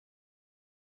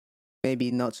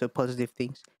 maybe not so positive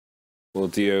things. Well,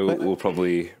 Dio will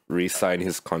probably re-sign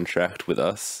his contract with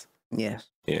us. Yes.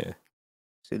 Yeah.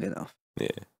 Soon enough. Yeah.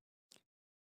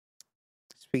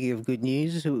 Speaking of good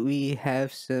news, we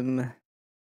have some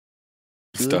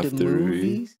Stuff good to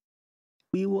movies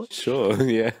we watched. Sure,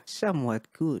 yeah.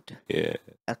 Somewhat good. Yeah.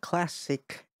 A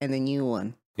classic and a new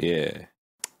one. Yeah.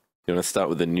 You want to start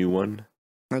with a new one?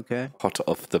 Okay. Hot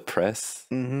off the press.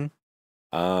 Mm-hmm.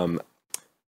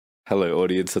 Hello,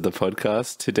 audience of the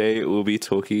podcast. Today we'll be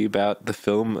talking about the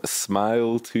film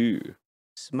Smile 2.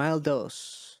 Smile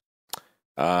Dos.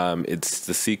 It's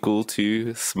the sequel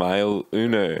to Smile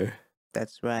Uno.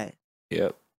 That's right.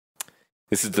 Yep.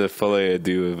 This is the folie à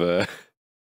deux of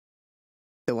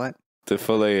The what? The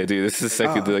folie à deux. This is the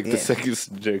second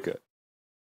Joker.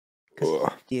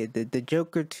 Yeah, the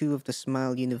Joker 2 of the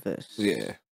Smile universe.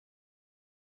 Yeah.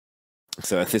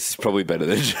 So this is probably better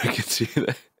than Joker 2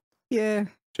 though. Yeah.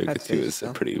 Joker 2 is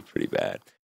pretty bad.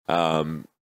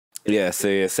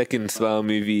 Second Smile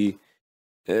movie.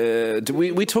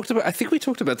 We talked about? I think we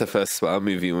talked about the first Smile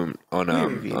movie on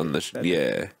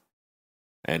the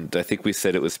and I think we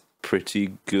said it was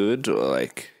pretty good or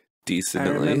like decent.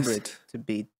 I remember it to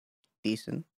be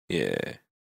decent. Yeah,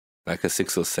 like a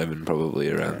 6 or 7, probably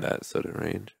around that sort of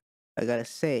range. I gotta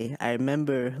say, I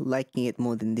remember liking it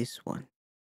more than this one.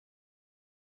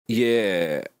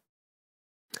 Yeah.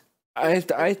 I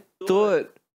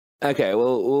thought, okay,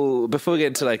 well, before we get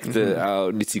into like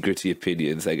our nitty gritty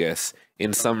opinions, I guess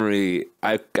in summary,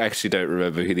 I actually don't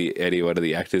remember who any one of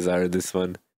the actors are in this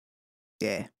one.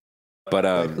 Yeah, but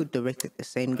who directed the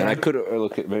same guy? And I could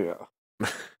look at maybe.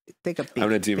 Take a peek. I'm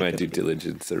gonna do my due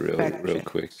diligence real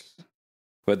quick.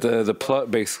 But the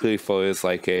plot basically follows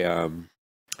like a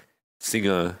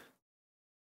singer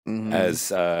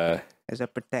as a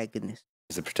protagonist.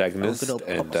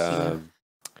 And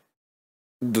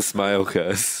the smile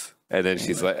curse, and then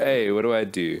she's like, "Hey, what do I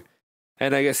do?"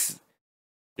 And I guess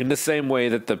in the same way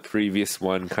that the previous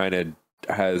one kind of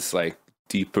has like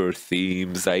deeper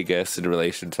themes, I guess, in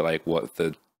relation to like what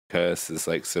the curse is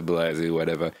like symbolizing, or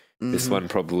whatever. This one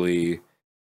probably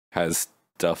has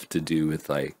stuff to do with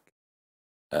like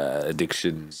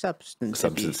addiction,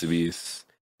 substance abuse.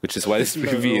 Which is why this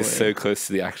movie is so close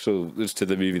to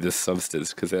the movie The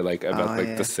Substance, because they're like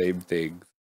about the same thing.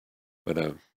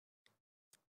 But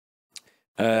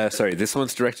sorry, this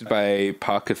one's directed by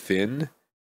Parker Finn,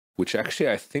 which actually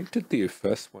I think did the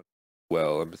first one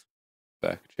well. I'm just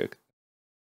back check.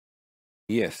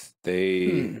 Yes,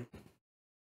 they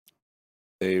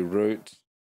wrote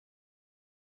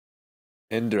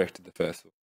and directed the first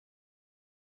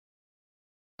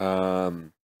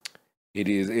one.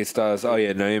 It stars,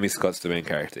 Naomi Scott's the main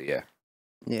character, yeah.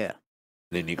 Yeah.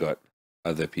 And then you got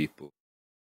other people.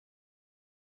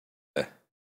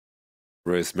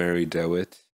 Rosemary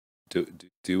DeWitt.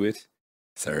 DeWitt?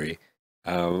 Sorry.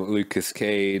 Lucas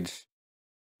Cage,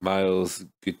 Miles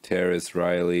Gutierrez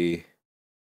Riley.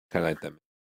 Kind of like them.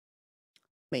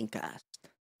 Main cast.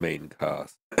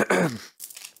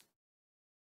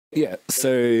 Yeah,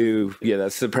 so,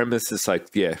 that's the premise. It's like,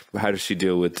 how does she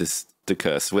deal with the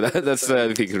curse? That's I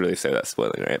think you can really say that's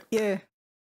spoiling, right? Yeah.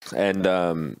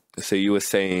 And so you were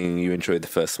saying you enjoyed the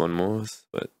first one more,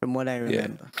 but from what I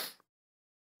remember.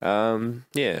 I'm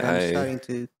starting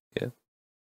to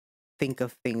think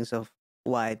of things of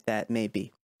why that may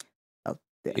be out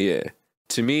there. Yeah.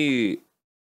 To me,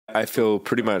 I feel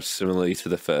pretty much similarly to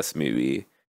the first movie,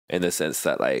 in the sense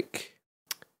that like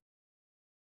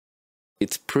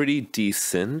it's pretty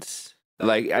decent.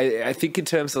 Like I think in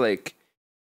terms of like,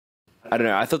 I don't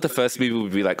know. I thought the first movie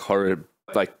would be like horror,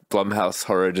 like Blumhouse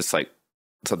horror, just like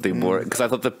something more. Because I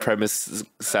thought the premise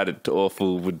sounded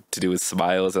awful to do with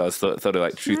smiles, and I thought of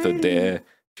like Truth or Dare.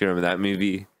 Do you remember that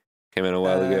movie? Came out a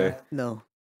while ago. No.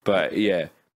 But yeah,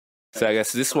 so I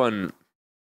guess this one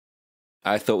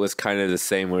I thought was kind of the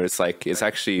same, where it's like it's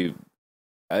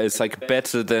like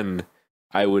better than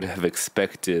I would have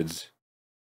expected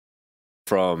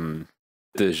from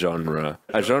the genre.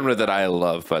 A genre that I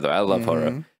love, by the way. I love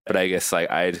horror. But I guess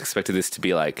like I expected this to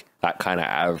be like that kind of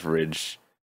average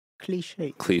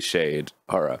cliched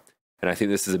horror. And I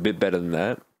think this is a bit better than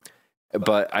that.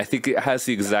 But I think it has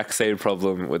the exact same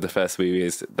problem with the first movie,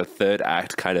 is the third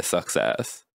act kind of sucks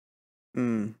ass.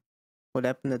 What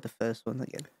happened at the first one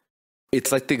again?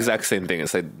 It's like the exact same thing.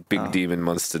 It's like big demon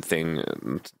monster thing.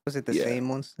 Was it the same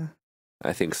monster?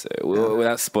 I think so.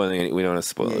 Without spoiling we don't want to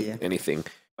spoil anything.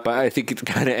 But I think it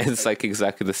kind of ends like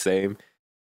exactly the same.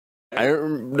 I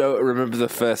don't remember the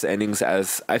first endings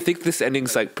as... I think this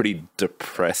ending's like pretty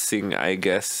depressing, I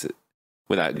guess,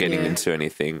 without getting into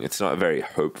anything. It's not a very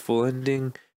hopeful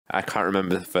ending. I can't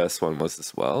remember the first one was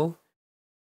as well.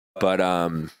 But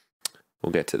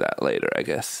we'll get to that later, I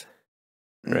guess.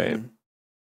 Right.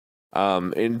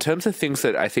 In terms of things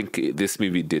that I think this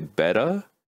movie did better,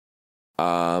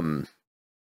 I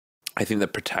think the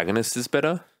protagonist is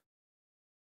better.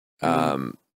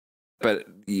 But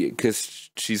because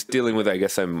she's dealing with, I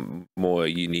guess, a more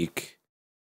unique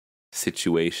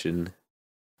situation.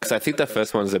 Because I think the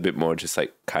first one's a bit more just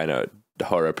like kind of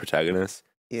horror protagonist.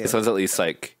 Yeah. This one's at least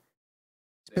like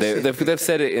they've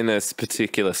said it in a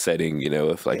particular setting, you know,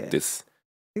 of like this. I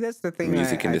think that's the thing.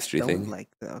 Music industry I thing. don't like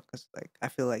though, because like I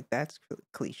feel like that's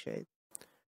cliche.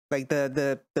 Like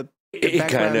the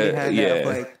background you had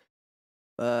of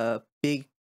like big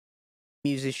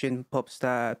musician, pop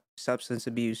star, substance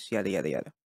abuse, yada yada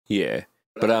yada. Yeah,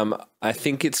 but I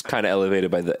think it's kind of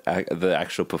elevated by the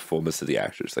actual performance of the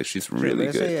actress. Like she's really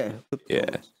good.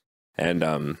 Yeah,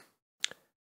 and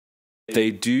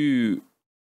they do.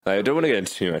 I don't want to get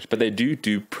into too much, but they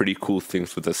do pretty cool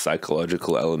things with the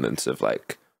psychological elements of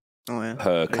like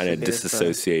her kind of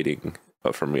disassociating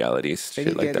from reality.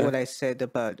 Shit like that. What I said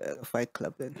about Fight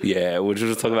Club then. Yeah, which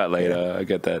we'll talk about later. Yeah. I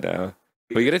get that now.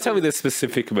 But you're gonna tell me the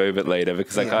specific moment later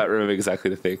because I can't remember exactly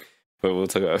the thing. But we'll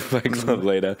talk about Fight Club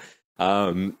later.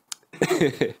 Sorry.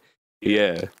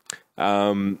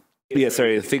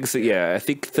 Things that I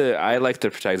think I like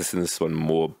the protagonist in this one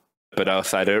more, but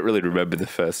also I don't really remember the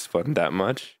first one that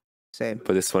much. Same.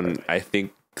 But this one I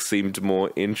think seemed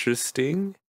more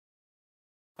interesting.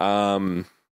 I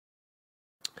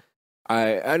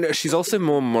know she's also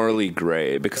more morally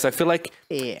grey because I feel like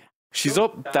she's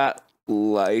not that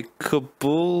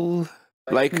likable.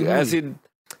 Like as in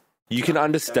you can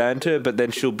understand her, but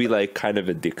then she'll be like kind of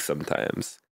a dick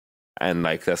sometimes. And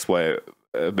like that's why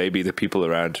maybe the people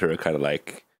around her are kind of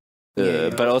like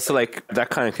but also like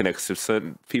that kind of connects to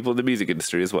certain people in the music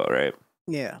industry as well, right?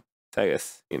 Yeah. So I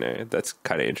guess, you know, that's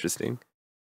kind of interesting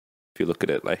if you look at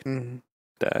it like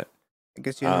that. I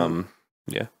guess you're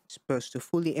supposed to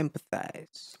fully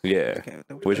empathize. Yeah.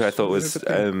 Which I thought was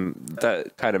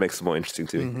that kind of makes it more interesting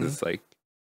to me. It's like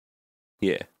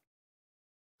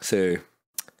so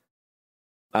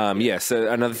so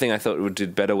another thing I thought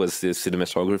did better was the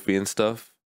cinematography and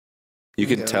stuff. You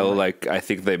can tell, like, I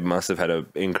think they must have had an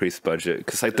increased budget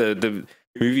because, like, the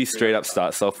movie straight up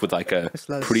starts off with like a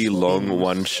pretty long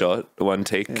one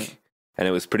take, and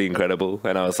it was pretty incredible.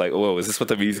 And I was like, "Whoa, is this what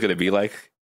the movie's gonna be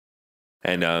like?"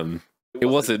 And it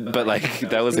wasn't, but like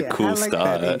that was a cool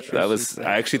start. That was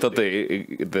I actually thought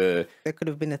the that could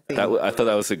have been a thing. I thought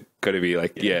that was going to be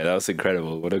like that was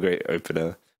incredible. What a great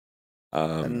opener.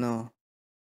 No,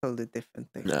 totally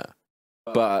different thing. Nah,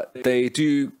 but they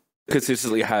do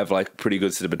consistently have like pretty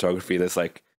good cinematography. There's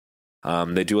like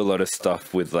they do a lot of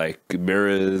stuff with like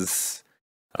mirrors,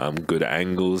 good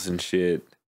angles and shit,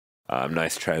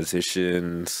 nice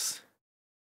transitions.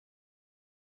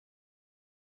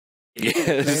 Yeah,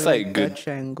 it's just like good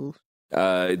angles.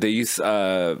 They use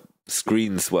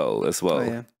screens as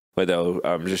well, where they'll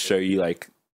just show you like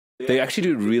they actually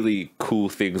do really cool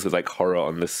things with like horror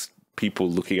on this. People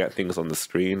looking at things on the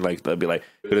screen, like they'll be like,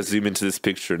 "Gotta zoom into this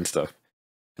picture and stuff,"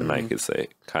 and like it's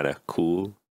like kind of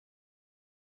cool.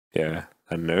 Yeah,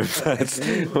 I don't know.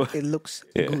 It looks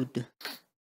good.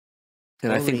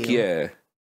 And I think the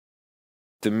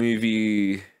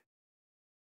movie.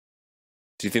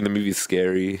 Do you think the movie's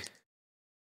scary?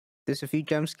 There's a few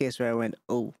jump scares where I went,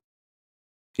 "Oh."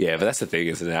 Yeah, but that's the thing,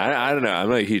 isn't it? I don't know. I'm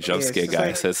not a huge jump scare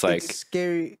guy, so it's like it's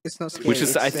scary. It's not scary. Which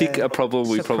is, I think, a problem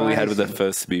we probably had with the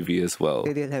first movie as well.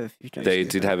 They did have a few jump They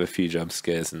scares. did have a few jump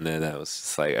scares, and then that was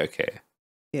just like, okay.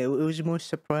 Yeah, it was more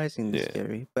surprising than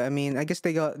scary. But I mean, I guess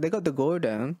they got the gore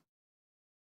down.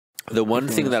 The one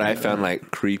thing that I found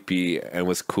like creepy and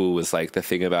was cool was like the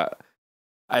thing about,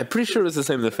 I'm pretty sure it was the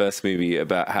same in the first movie,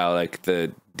 about how like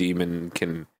the demon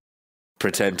can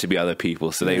pretend to be other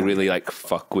people, so they really like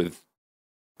fuck with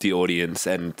the audience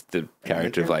and the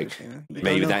character of like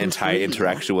maybe that entire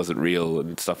interaction wasn't real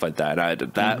and stuff like that.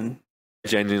 And that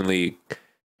genuinely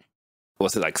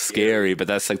wasn't like scary, but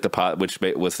that's like the part which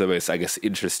was the most, I guess,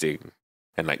 interesting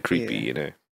and like creepy, you know,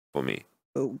 for me.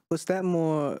 Was that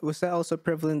also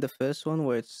prevalent in the first one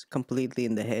where it's completely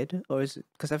in the head, or is it,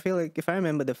 because I feel like if I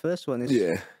remember the first one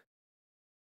is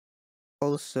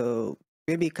also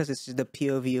maybe because it's the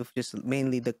POV of just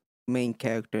mainly the main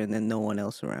character and then no one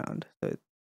else around, so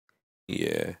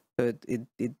so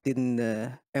it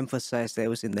didn't emphasize that it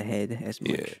was in the head as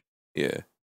much. Yeah.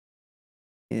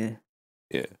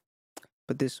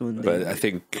 But this one, but I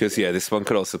think because this one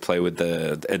could also play with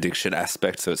the addiction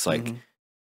aspect, so it's like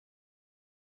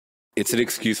it's an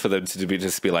excuse for them to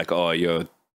just be like, oh, you're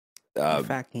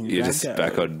just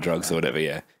back on drugs or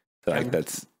whatever. So like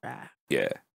that's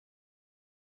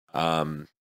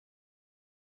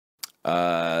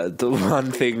the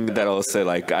one thing that also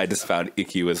like I just found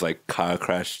icky was like car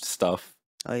crash stuff.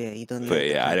 Oh yeah, you don't.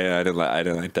 But I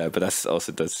don't like that. But that's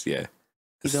also you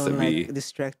don't like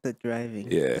distracted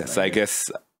driving. Yeah, so I guess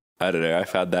I don't know. I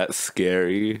found that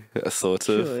scary, sort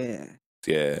of. Sure,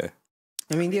 yeah.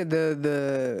 I mean,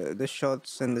 the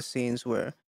shots and the scenes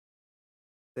where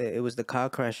it was the car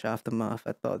crash aftermath.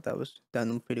 I thought that was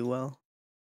done pretty well,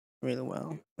 really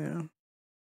well.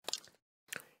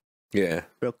 Yeah.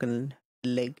 Broken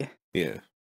leg. Yeah.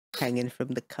 Hanging from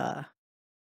the car.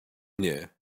 Yeah.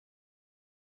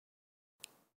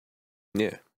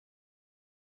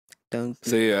 Don't.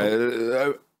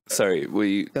 Sorry,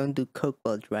 don't do coke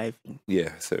while driving.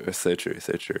 Yeah, so true.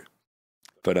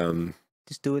 But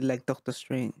just do it like Dr.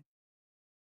 Strange.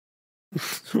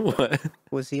 What?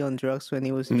 Was he on drugs when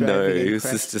he was driving? No, he was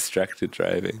just distracted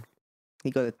driving. He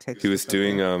got a text. He was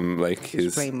doing like he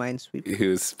was playing Minesweeper. He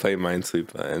was playing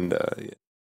Minesweeper and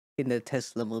in the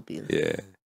Tesla mobile. Yeah.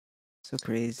 So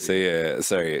crazy. So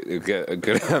sorry,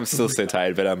 good. I'm still so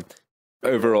tired, but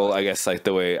overall, I guess like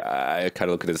the way I kind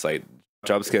of look at it is like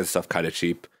jump scare stuff kind of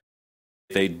cheap.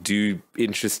 They do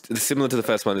similar to the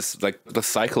first one. It's like the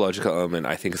psychological element.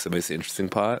 I think is the most interesting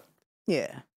part.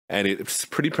 Yeah. And it's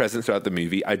pretty present throughout the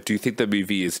movie. I do think the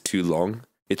movie is too long.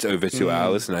 It's over 2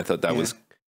 hours, and I thought that was.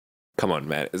 Come on,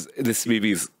 man! This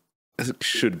movie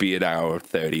should be an hour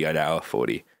 30, an hour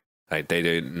 40. Like they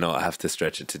do not have to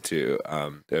stretch it to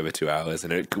over 2 hours,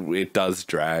 and it does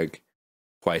drag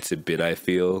quite a bit. I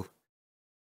feel.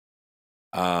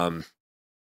 Even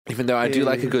though I do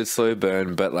like a good slow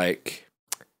burn, but like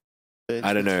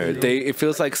I don't know, it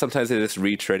feels like sometimes they're just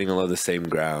retreading a lot of the same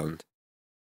ground.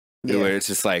 Where it's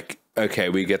just like, okay,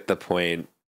 we get the point.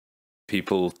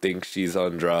 People think she's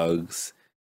on drugs,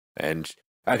 and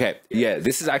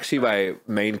this is actually my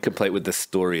main complaint with the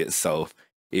story itself.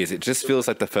 Is it just feels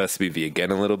like the first movie again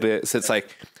a little bit. So it's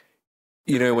like,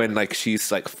 you know, when like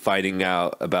she's like finding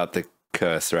out about the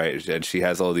curse, right? And she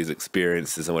has all these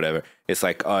experiences and whatever. It's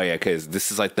like, oh yeah, because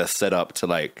this is like the setup to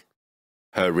like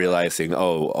her realizing,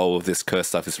 oh, all of this curse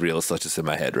stuff is real. It's not just in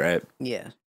my head, right? Yeah.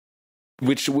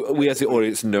 Which we as the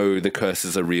audience know the curse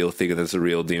is a real thing and there's a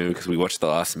real demon because we watched the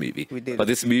last movie. We did. But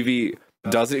this movie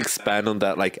doesn't expand on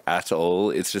that like at all.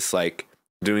 It's just like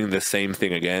doing the same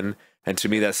thing again. And to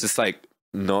me, that's just like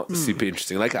not super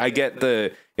interesting. Like I get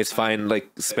it's fine.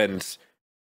 Like spend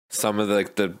some of I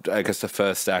guess the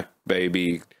first act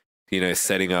maybe, you know,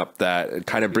 setting up that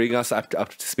kind of bring us up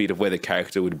to speed of where the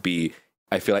character would be.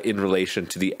 I feel like in relation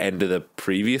to the end of the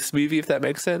previous movie, if that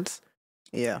makes sense.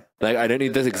 Yeah. Like I don't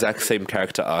need this exact same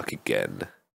character arc again.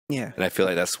 Yeah. And I feel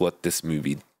like that's what this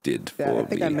movie did for me. I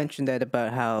think I mentioned that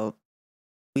about how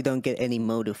we don't get any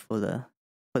motive for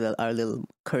our little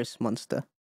curse monster.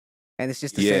 And it's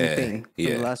just the same thing from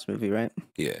the last movie, right?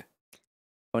 Yeah.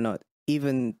 Or not.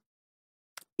 Even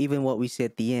what we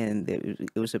said at the end,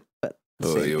 it was a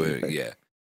yeah.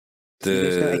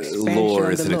 The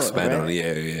lore is an expand on.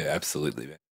 Yeah, absolutely.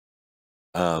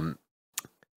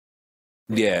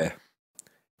 Yeah.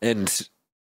 And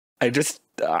I just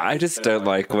don't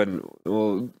like when.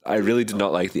 Well, I really did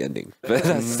not like the ending, but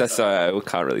that's why I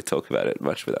can't really talk about it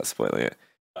much without spoiling it.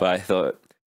 But I thought,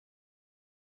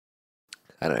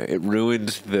 I don't know, it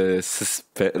ruined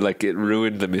it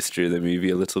ruined the mystery of the movie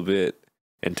a little bit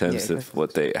in terms of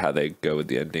how they go with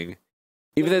the ending.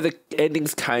 even though the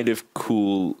ending's kind of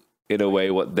cool in a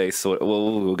way, what they sort of,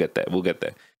 well, we'll get there.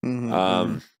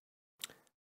 Mm-hmm,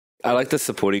 I like the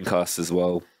supporting cast as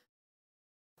well.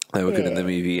 They were good in the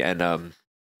movie, and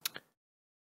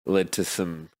led to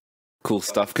some cool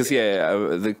stuff. Because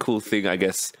the cool thing, I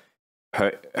guess,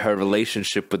 her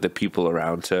relationship with the people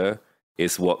around her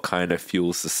is what kind of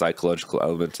fuels the psychological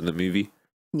element in the movie.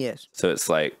 Yes. So it's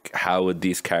like, how would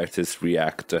these characters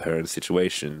react to her in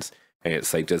situations? And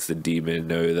it's like, does the demon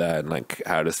know that? And like,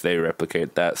 how does they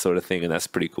replicate that sort of thing? And that's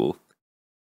pretty cool.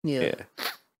 Yeah.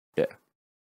 Yeah.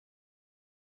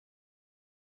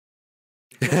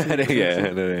 I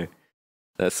don't know.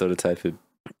 That sort of type of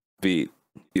beat,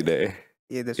 you know.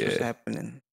 Yeah, that's what's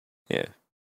happening. Yeah.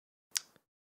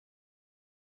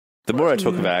 The more I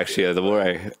talk about it, actually, the more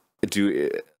I do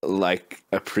like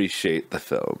appreciate the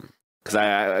film. Because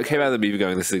I came out of the movie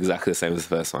going, this is exactly the same as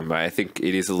the first one, but I think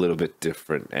it is a little bit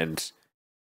different. And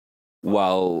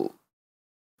while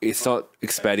it's not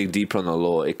expanding deeper on the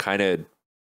lore, it kind of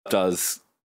does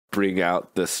bring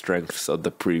out the strengths of the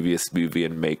previous movie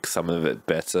and make some of it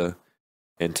better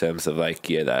in terms of like,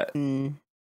 the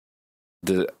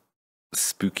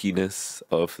spookiness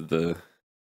of the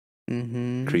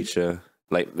creature,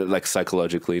 like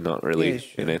psychologically, not really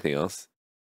in anything else.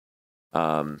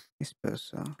 I suppose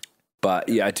so. But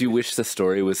yeah, I do wish the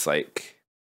story was like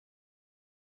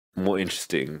more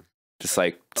interesting. Just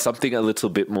like something a little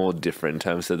bit more different in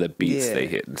terms of the beats they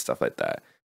hit and stuff like that.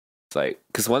 It's like,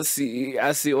 because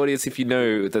as the audience, if you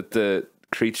know that the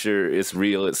creature is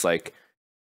real, it's like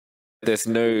there's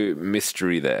no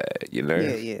mystery there, you know?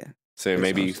 Yeah. So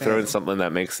maybe throw in something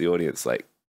that makes the audience like.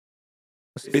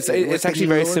 It's actually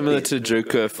very similar to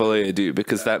Joker Folie à Deux,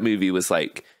 because that movie was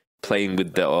like playing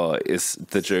with is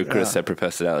the Joker a separate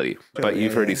personality? But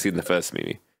you've already seen the first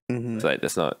movie. Mm-hmm. So like,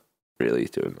 that's not really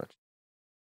doing much.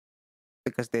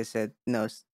 Because they said, no,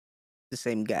 it's the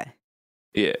same guy.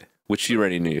 Yeah, which you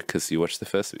already knew because you watched the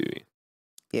first movie.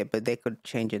 Yeah, but they could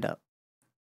change it up.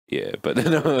 Yeah, but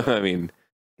no, I mean,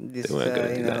 they weren't going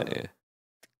to do that, yeah.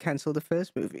 Cancel the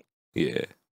first movie. Yeah.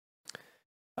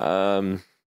 But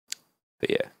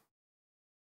yeah.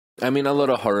 I mean, a lot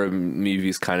of horror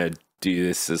movies kind of do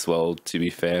this as well, to be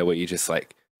fair, where you just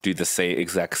like do the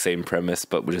exact same premise,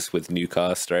 but just with new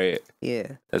cast, right?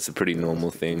 Yeah. That's a pretty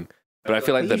normal thing. But I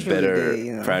feel like the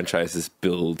better franchises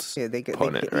build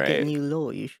upon it, right? They get new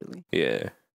lore, usually. Yeah.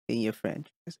 In your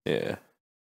franchise. Yeah.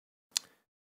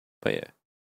 But yeah.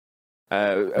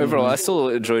 Overall, I still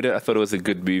enjoyed it. I thought it was a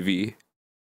good movie.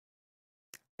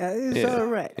 It's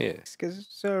alright. Yeah.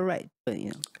 It's alright. But,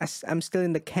 I'm still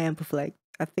in the camp of like,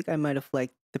 I think I might have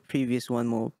liked the previous one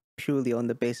more purely on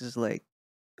the basis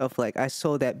of I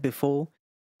saw that before.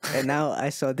 And now I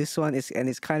saw this one,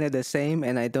 it's kind of the same,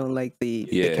 and I don't like the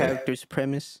character's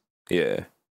premise. Yeah.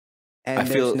 And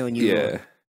there's no new lore.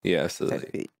 Yeah,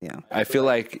 absolutely. I feel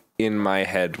like in my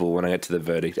head, when I get to the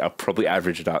verdict, I'll probably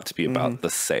average it out to be about the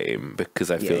same, because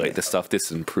I feel like the stuff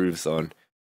this improves on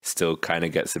still kind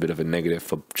of gets a bit of a negative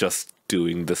for just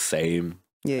doing the same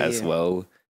as well.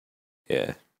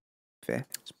 Yeah. Fair.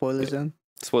 Spoilers then?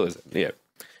 Spoilers, yeah.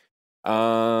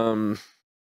 Want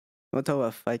to talk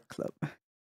about Fight Club?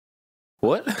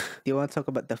 What? Do you want to talk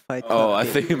about the Fight Club? Oh, I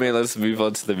think you mean let's move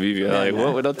on to the movie.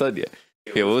 What? We're not done yet.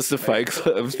 Yeah, what was the Fight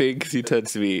Club thing? Because you turned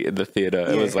to me in the theater.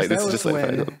 It was like, this is just like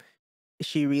Fight Club.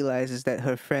 She realizes that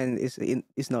her friend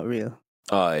is not real.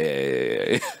 Oh,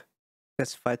 yeah.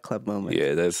 That's Fight Club moment.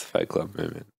 Yeah, that's Fight Club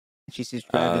moment. She's just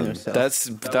driving herself.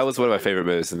 That was one of my favorite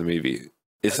moments in the movie.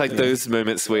 It's like those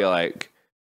moments where you're like,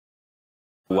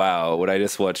 wow, what I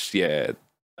just watched, that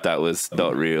was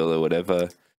not real or whatever.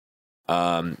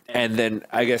 And then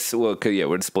I guess, we're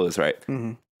in spoilers, right?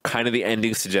 Mm-hmm. Kind of the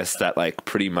ending suggests that like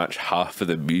pretty much half of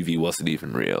the movie wasn't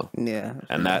even real. Yeah.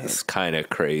 And that's kind of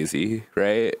crazy,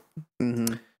 right?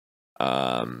 Mm-hmm.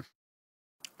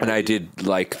 And I did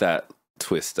like that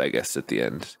twist, I guess, at the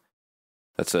end.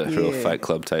 That's a real Fight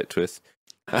Club type twist.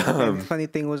 And the funny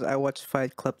thing was I watched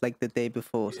Fight Club like the day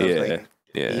before. So I was like,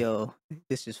 yo,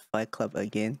 this is Fight Club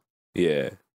again.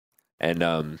 Yeah.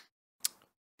 And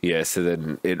so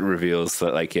then it reveals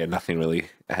that like nothing really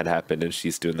had happened and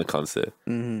she's doing the concert.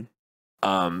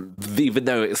 Mm-hmm. Even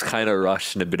though it's kind of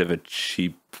rushed in a bit of a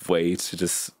cheap way to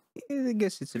just, I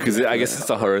guess it's because I guess it's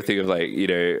the horror thing of like,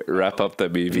 wrap up the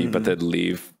movie but then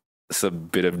leave some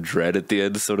bit of dread at the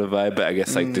end sort of vibe. But I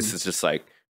guess like this is just like,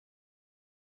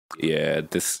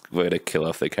 this way to kill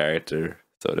off the character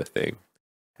sort of thing.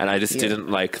 And I just didn't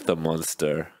like the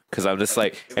monster, because I'm just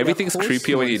like, everything's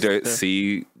creepier when you don't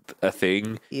see a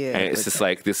thing. Yeah, and it's just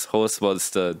like this horse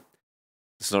monster.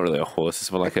 It's not really a horse.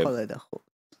 It's more like a horse.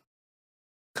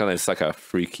 Kind of just like a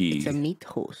freaky. It's a meat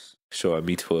horse. sure, a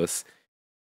meat horse.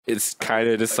 It's kind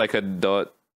of just like a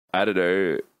dot. I don't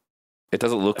know. It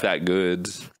doesn't look that good.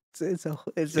 It's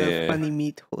a funny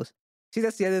meat horse. See,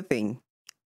 that's the other thing.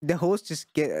 The horse just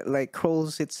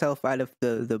crawls itself out of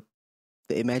the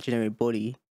imaginary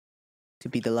body to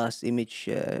be the last image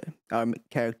our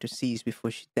character sees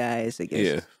before she dies, I guess.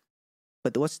 Yeah.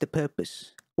 But what's the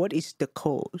purpose? What is the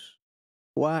cause?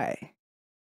 Why?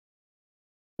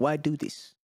 Why do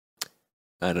this?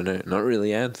 I don't know. Not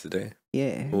really answered, eh?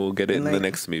 Yeah. We'll get it in the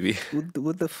next movie.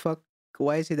 What the fuck?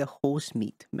 Why is it a horse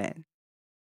meat, man?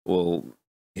 Well,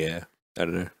 yeah. I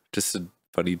don't know. Just a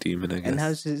funny demon, I guess. And how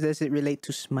does it relate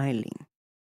to smiling?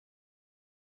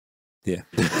 Yeah.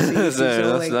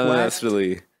 That's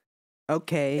really...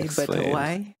 Okay, explained. But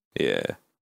why? Yeah.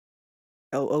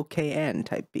 Oh, okay, and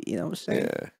type B, you know what I'm saying?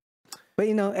 Yeah. But,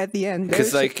 at the end...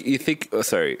 Because, you think... Oh,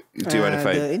 sorry. Do you mind if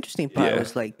I... The interesting part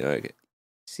was, okay.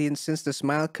 Since the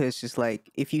smile curse is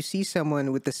if you see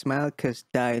someone with the smile curse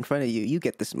die in front of you, you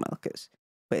get the smile curse.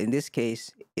 But in this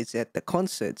case, it's at the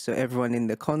concert, so everyone in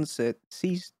the concert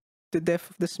sees the death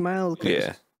of the smile curse.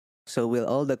 Yeah. So will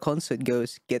all the concert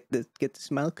goers get the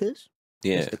smile curse?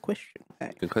 Yeah. That's the question.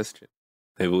 Right. Good question.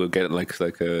 Maybe we'll get like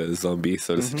a zombie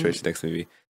sort of situation next movie.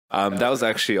 That was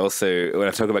actually also when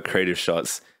I talk about creative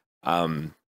shots.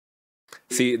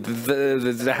 See,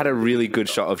 they had a really good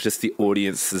shot of just the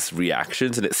audience's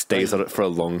reactions, and it stays on it for a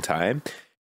long time.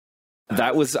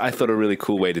 That was, I thought, a really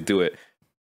cool way to do it.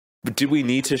 But did we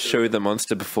need to show the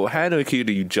monster beforehand, or could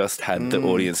you just had the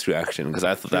audience reaction? Because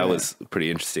I thought that was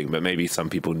pretty interesting. But maybe some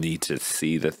people need to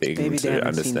see the thing to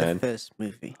understand. Seen the first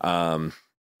movie.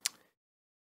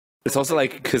 It's also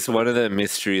because one of the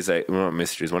mysteries, not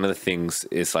mysteries, one of the things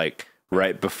is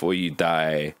right before you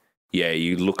die,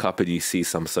 you look up and you see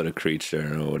some sort of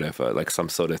creature or whatever, like some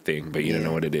sort of thing, but you don't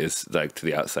know what it is. Like to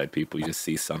the outside people, you just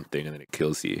see something and then it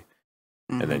kills you,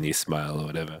 and then you smile or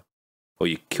whatever, or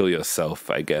you kill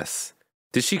yourself, I guess.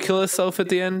 Did she kill herself at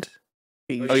the end?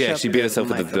 She beat herself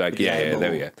with the back. Yeah,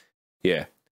 there we go. Yeah.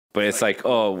 But it's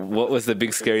what was the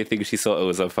big scary thing she saw? It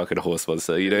was a fucking horse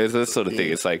monster. It's that sort of thing.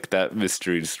 It's that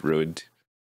mystery just ruined.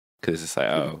 Because it's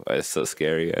it's so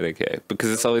scary. I don't care.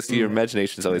 Because it's always, your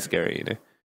imagination is always scary,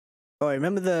 Oh, I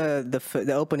remember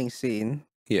the opening scene.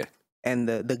 Yeah. And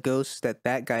the ghost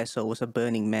that guy saw was a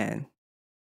burning man.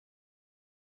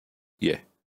 Yeah.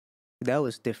 That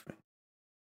was different.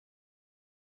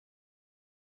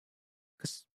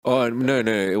 Oh, no,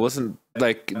 it wasn't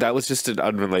that was just an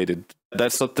unrelated.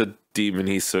 That's not the demon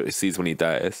he sees when he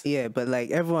dies. Yeah, but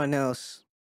everyone else.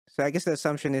 So I guess the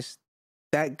assumption is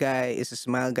that guy is a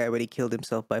smile guy, but he killed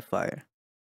himself by fire.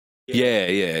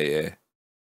 Yeah.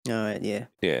 All right, yeah.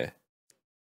 Yeah.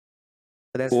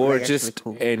 But that's or just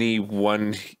cool.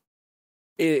 Anyone.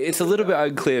 It's a little bit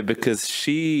unclear because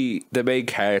the main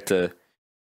character,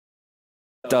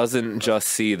 doesn't just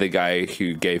see the guy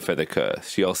who gave her the curse.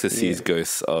 She also sees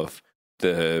ghosts of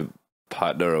the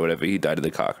partner or whatever. He died in the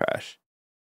car crash.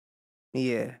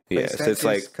 Yeah. Yeah. So it's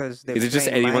is it just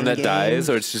anyone that dies,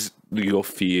 or it's just your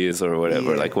fears or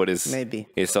whatever? Yeah, what is? Maybe.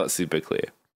 It's not super clear.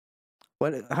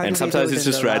 And sometimes it's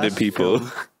just random people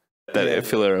that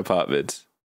fill her apartment.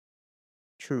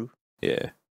 True. Yeah.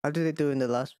 How did they do in the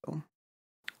last film?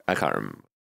 I can't remember.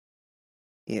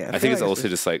 Yeah. I think it's also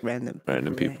just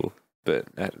random people. But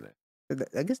I don't know.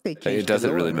 I guess they changed it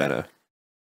doesn't really matter.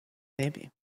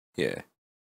 Maybe. Yeah.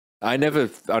 I never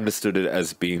understood it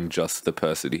as being just the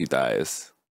person who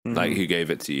dies, who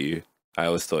gave it to you. I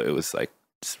always thought it was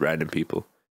just random people.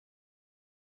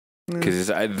 Because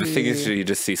the thing is, you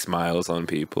just see smiles on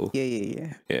people.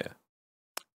 Yeah.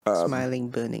 Smiling,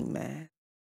 burning man.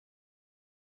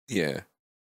 Yeah.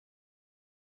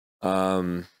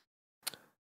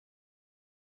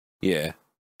 Yeah.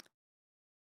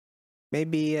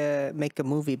 Maybe make a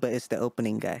movie, but it's the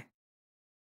opening guy.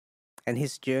 And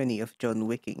his journey of John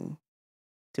Wicking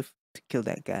to kill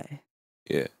that guy.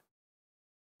 Yeah.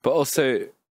 But also,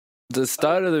 the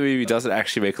start of the movie doesn't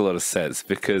actually make a lot of sense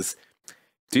because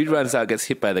dude runs out, gets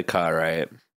hit by the car, right?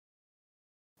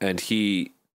 And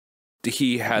he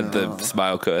had the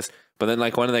smile curse. But then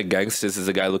one of the gangsters is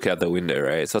a guy looking out the window,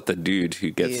 right? It's not the dude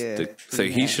who gets so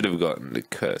he should have gotten the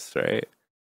curse, right?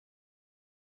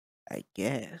 I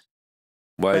guess.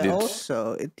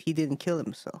 Also, he didn't kill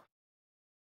himself.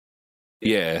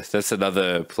 Yeah, that's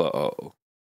another plot. Oh.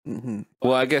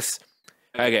 Well, I guess.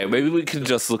 Okay, maybe we can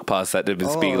just look past that and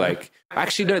just be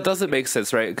actually, no, it doesn't make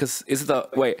sense, right? Because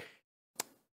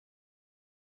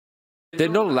they're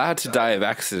not allowed to die of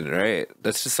accident, right?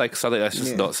 That's just something that's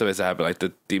just not supposed to happen.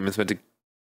 The demon's meant to,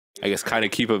 I guess, kind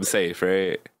of keep them safe,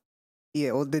 right?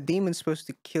 Yeah, well, the demon's supposed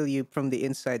to kill you from the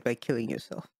inside by killing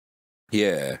yourself.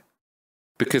 Yeah.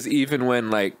 Because even when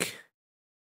like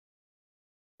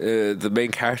the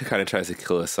main character kind of tries to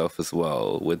kill herself as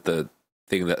well with the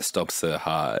thing that stops her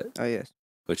heart. Oh yes.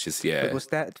 Which is But was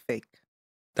that fake?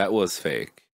 That was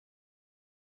fake.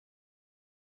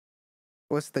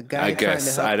 Was the guy trying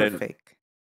to help her fake?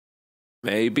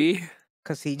 Maybe.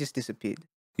 Because he just disappeared.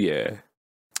 Yeah.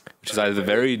 Which is either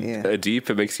very deep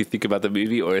and makes you think about the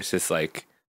movie, or it's just like,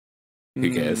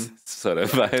 who cares? Sort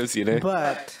of vibes, you know?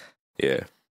 But yeah.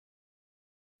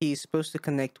 He's supposed to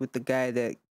connect with the guy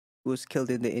that was killed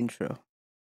in the intro.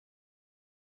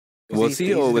 Was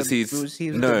he, or was he?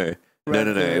 No.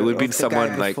 It would be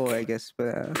someone like before, I guess,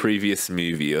 but, previous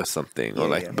movie or something, or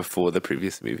like before the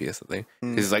previous movie or something.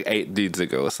 Because it's like 8 dudes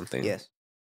ago or something. Yes.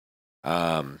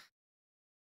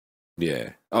 Yeah.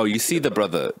 Oh, you see the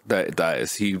brother that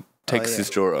dies. He takes his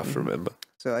jaw off. Remember?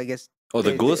 So I guess. Oh,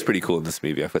 the gore's pretty cool in this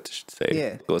movie. I thought to say.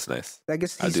 Yeah, the gore's nice. I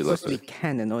guess he's supposed to be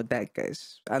canon or that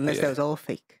guy's, unless that was all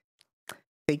fake.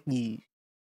 Fake news.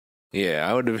 Yeah,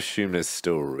 I would have assumed it's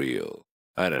still real.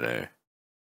 I don't know.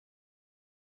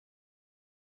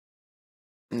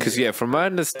 Because from my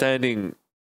understanding,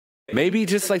 maybe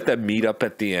just like the meetup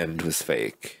at the end was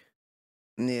fake.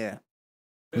 Yeah.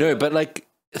 No, but like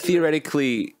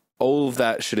theoretically, all of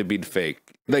that should have been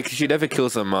fake. Like she never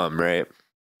kills her mom, right?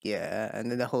 Yeah,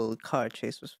 and then the whole car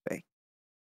chase was fake.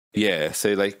 Yeah,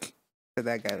 so like. So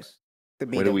that guy was.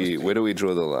 Where do we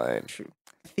draw the line? True.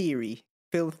 Theory.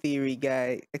 Film theory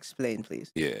guy, explain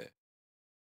please. Yeah.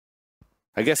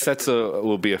 I guess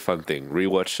will be a fun thing.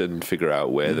 Rewatch and figure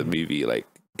out where the movie like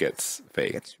gets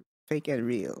fake. Gets fake and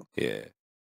real. Yeah.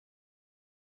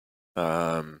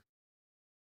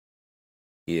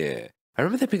 Yeah. I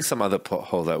remember there being some other plot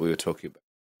hole that we were talking about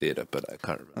theater, but I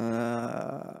can't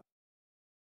remember.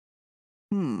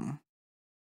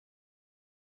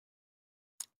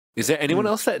 Is there anyone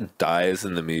else that dies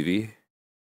in the movie?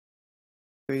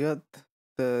 We got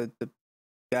the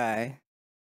guy,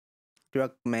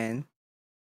 drug man.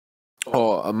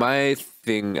 Oh, my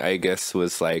thing, I guess,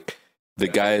 was like the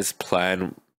guy's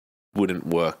plan wouldn't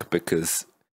work because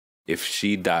if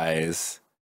she dies,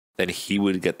 then he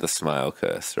would get the smile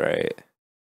curse, right?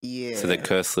 Yeah. So the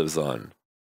curse lives on.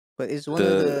 But is one of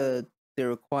the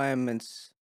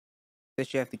requirements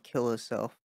that you have to kill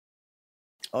herself?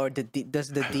 Or does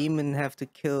the demon have to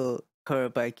kill her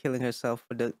by killing herself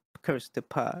for the curse to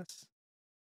pass?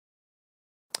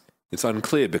 It's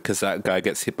unclear because that guy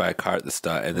gets hit by a car at the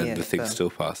start and then the thing still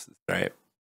passes, right?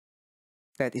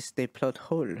 That is the plot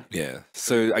hole. Yeah.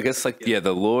 So I guess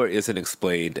the lore isn't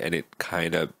explained, and it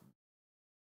kind of,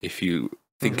 if you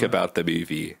think about the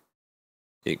movie,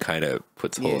 it kind of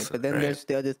puts holes. But then there's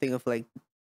the other thing of like,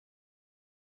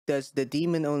 does the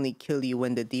demon only kill you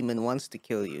when the demon wants to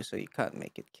kill you, so you can't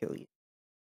make it kill you?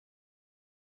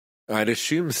 I'd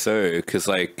assume so, because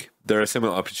like there are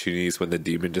similar opportunities when the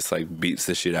demon just like beats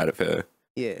the shit out of her.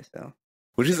 Yeah, so.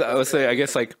 Which is, I would say, I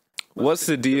guess like, what's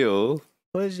the deal?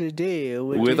 What's the deal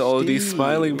with all these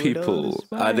smiling people?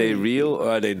 Are they real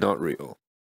or are they not real?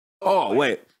 Oh,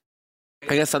 wait.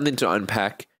 I guess something to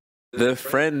unpack. The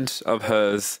friend of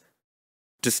hers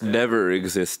just never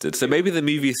existed. So maybe the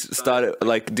movie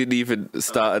didn't even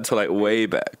start until like way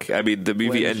back. I mean, the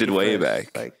movie ended way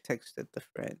back. Like texted the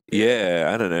friend.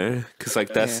 Yeah, I don't know. Because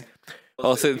like that's...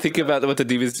 Also, think about what the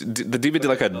demon did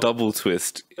like a double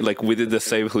twist, like within the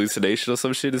same hallucination or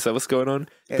some shit. Is that what's going on?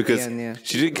 Because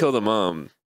she didn't kill the mom,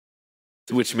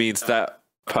 which means that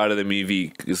part of the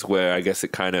movie is where I guess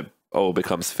it kind of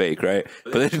becomes fake, right?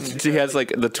 But then she has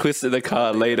like the twist in the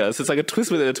car later, so it's like a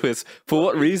twist within a twist. For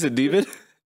what reason, demon?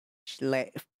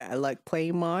 I like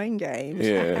playing mind games.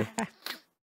 Yeah.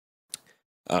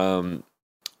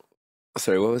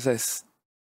 Sorry, what was I?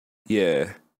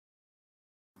 Yeah.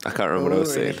 I can't remember what I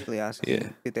was saying. Initially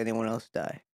asking, did anyone else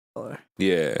die? Or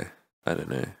I don't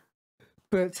know.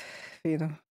 But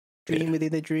dream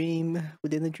within a dream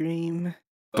within a dream.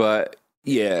 But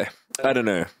I don't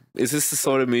know. Is this the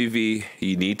sort of movie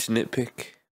you need to nitpick?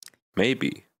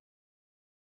 Maybe.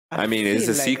 I mean, it's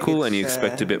a sequel, and you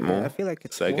expect a bit more. I feel like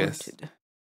it's warranted.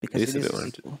 Because it is a bit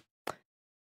warranted.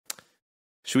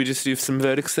 Should we just do some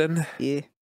verdicts then? Yeah.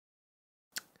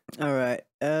 All right.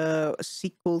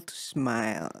 Sequel to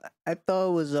Smile. I thought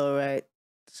it was all right.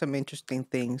 Some interesting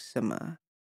things, some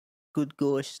good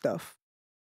gore stuff.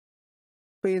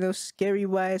 But scary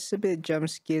wise, a bit jump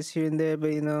scares here and there.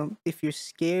 But if you're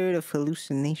scared of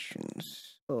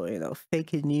hallucinations or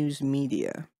fake news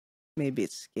media, maybe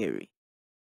it's scary.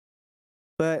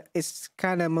 But it's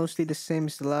kind of mostly the same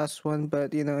as the last one,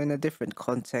 but in a different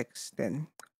context and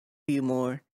a few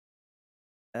more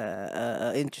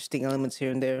interesting elements here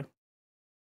and there.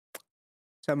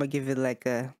 So I'm gonna give it like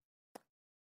a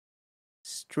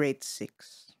straight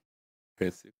 6.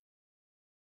 Straight 6.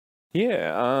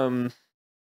 Yeah.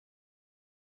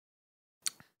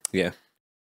 Yeah.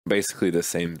 Basically the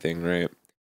same thing, right?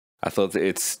 I thought that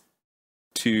it's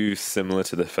too similar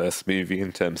to the first movie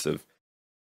in terms of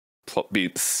plot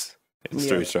beats and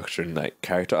story structure and like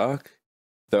character arc.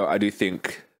 Though I do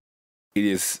think it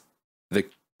is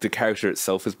the character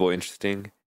itself is more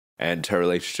interesting, and her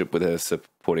relationship with her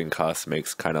supporting cast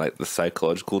makes kind of like the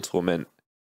psychological torment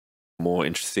more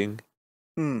interesting.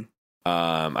 I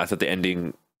thought the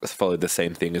ending followed the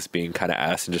same thing as being kind of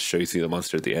ass and just shows you the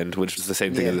monster at the end, which was the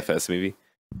same thing as the first movie.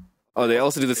 Oh, they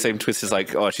also do the same twist as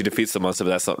like, oh, she defeats the monster, but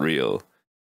that's not real.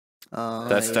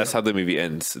 That's how the movie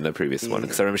ends in the previous one.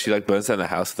 Because I remember she like burns down the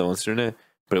house with the monster in it,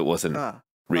 but it wasn't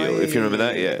real. If you remember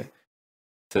that, yeah.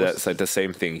 So that's like the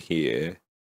same thing here.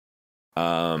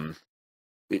 And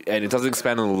it doesn't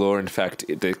expand on the lore. In fact,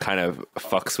 it kind of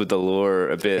fucks with the lore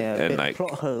a bit and like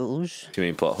plot holes. Too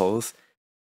many plot holes.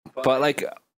 But like,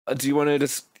 do you want to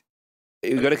just?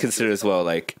 You got to consider as well,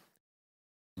 like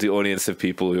the audience of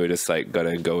people who are just like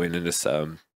gonna go in and just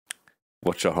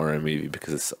watch a horror movie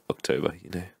because it's October, you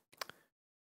know.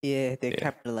 Yeah, they're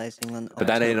capitalizing on. But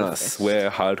that ain't us. We're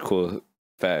hardcore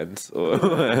fans. Or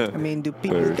I mean, do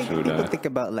people think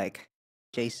about like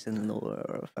Jason lore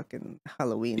or fucking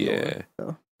Halloween lore?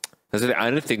 So.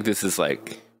 I don't think this is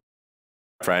like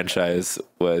franchise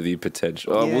worthy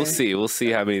potential. Well, we'll see. We'll see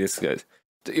how many this goes.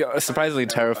 Surprisingly,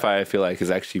 Terrify, I feel like,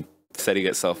 is actually setting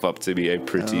itself up to be a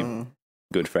pretty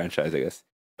good franchise, I guess.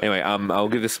 Anyway, I'll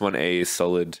give this one a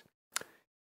solid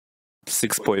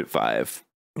 6.5.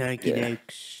 Yeah.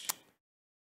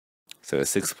 So a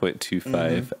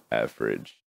 6.25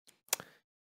 average.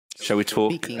 Shall we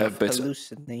talk about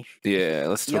hallucination? Yeah,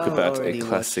 let's talk about a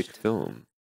classic film.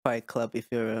 Fight Club, if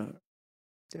you're a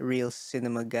real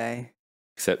cinema guy.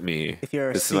 Except me. If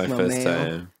you're this is my first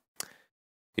time.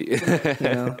 You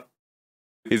know.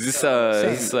 Is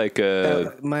this like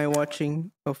a my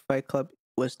watching of Fight Club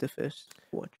was the first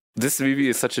watch. This movie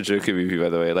is such a Joker movie, by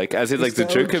the way. Like, as in, like, the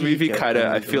Joker movie kind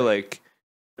of, I feel like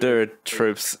there are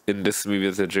tropes in this movie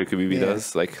that the Joker movie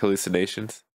does, like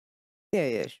hallucinations.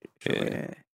 Yeah, sure.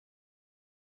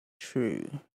 True.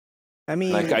 I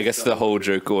mean, like, I guess the whole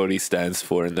Joker what he stands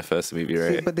for in the first movie,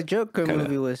 right? See, but the Joker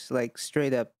movie was like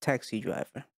straight up Taxi Driver.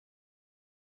 I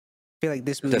feel like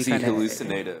this movie does he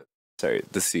hallucinate it? Sorry,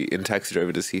 in Taxi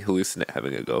Driver, does he hallucinate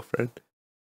having a girlfriend?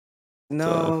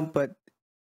 No, but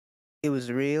it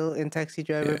was real in Taxi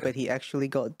Driver, but he actually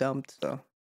got dumped, so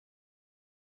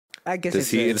I guess does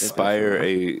he inspire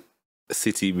a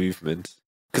city movement?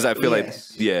 Because I feel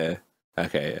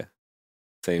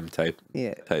same type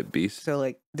beat. So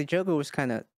like the Joker was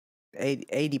kind of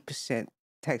 80%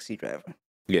 Taxi Driver.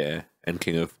 Yeah, and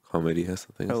King of Comedy or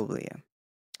something. Probably, yeah.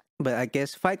 But I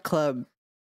guess Fight Club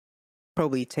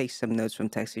probably takes some notes from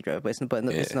Taxi Driver, but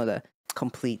it's not a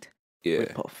complete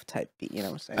rip-off type beat, you know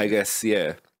what I'm saying? I guess,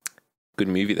 yeah. Good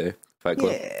movie though, Fight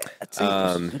Club.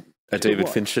 Yeah, a David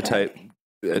Fincher type,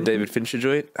 a David Fincher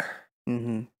joint.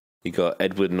 Mm-hmm. You got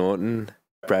Edward Norton,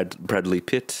 Bradley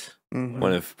Pitt,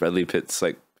 one of Bradley Pitt's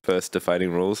like first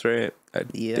defining roles, right? I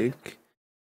think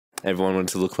everyone wanted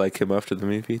to look like him after the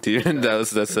movie. Do you?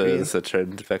 That's a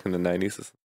trend back in the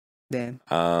 90s.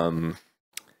 Damn.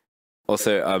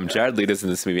 Also, Jared Leto's in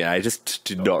this movie, and I just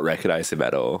did not recognize him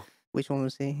at all. Which one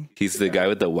was he? He's the guy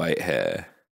with the white hair.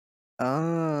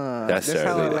 That's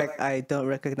how I don't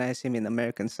recognize him in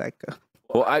American Psycho.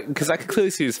 Well, because I could clearly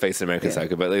see his face in American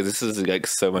Psycho, but like this is like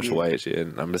so much white shit,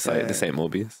 and I'm just like, this ain't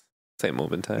Morbius, this ain't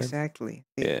Morbin time. Exactly.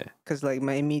 Yeah. Because like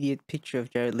my immediate picture of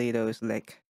Jared Leto is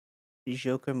like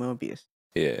Joker Morbius.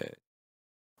 Yeah.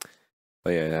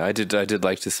 But yeah, I did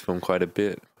like this film quite a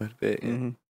bit. Yeah. Mm-hmm.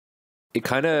 It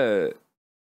kind of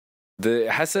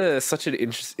has such an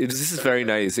interest. This is very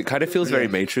nice. It kind of feels very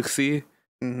Matrixy.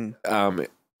 Mm-hmm.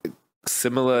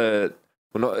 Similar.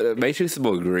 Well, not Matrix is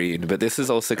more green, but this is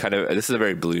also this is a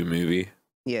very blue movie.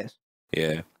 Yes.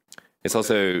 Yeah. It's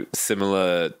also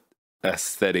similar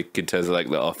aesthetic in terms of like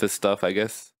the office stuff, I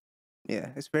guess.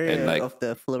 Yeah, it's very of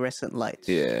the fluorescent lights.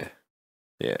 Yeah.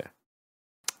 Yeah.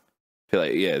 I feel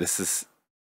like this is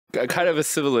kind of a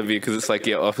similar view because it's like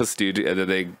office dude, and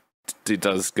then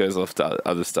goes off to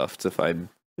other stuff to find.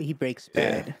 He breaks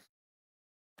bad.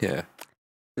 Yeah.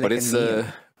 Like but it's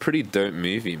a pretty dope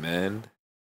movie, man.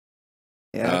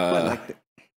 Yeah, I quite liked it.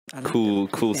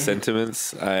 Cool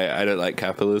sentiments. I don't like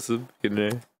capitalism, you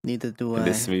know. Neither do I.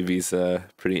 This movie's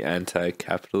pretty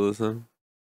anti-capitalism.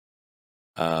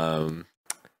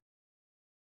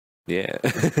 Yeah.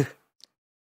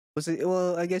 Was it?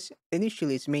 Well, I guess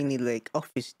initially it's mainly like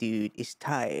office dude is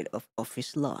tired of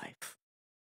office life,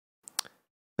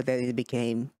 but then it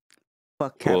became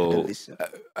fuck capitalism.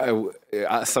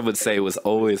 Some would say it was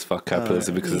always fuck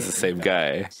capitalism because it's the same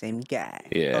guy. Same guy.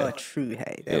 Yeah. Oh, true.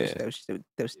 Hey, that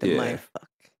was the mind fuck.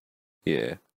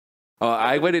 Yeah. Oh,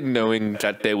 I went in knowing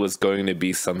that there was going to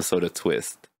be some sort of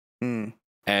twist. Mm.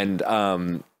 And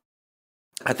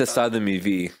at the start of the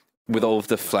movie, with all of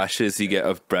the flashes you get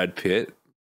of Brad Pitt,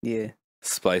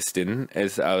 spliced in,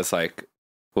 as I was like,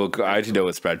 well, I didn't know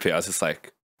it's Brad Pitt. I was just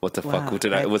like, what the fuck? Was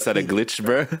that a glitch,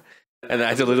 bro? And I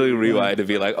had to literally rewind and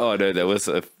be like, oh no, that was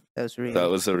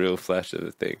a real flash of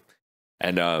the thing.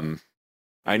 And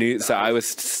I knew, so I was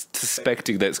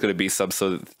suspecting that it's going to be some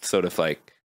sort of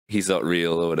like he's not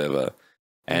real or whatever.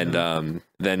 And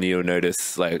then you'll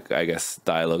notice, like, I guess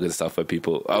dialogue and stuff where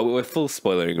people, we're full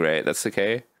spoiling, right? That's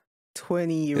okay.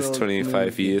 20-year-old. It's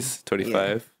 25 years,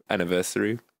 25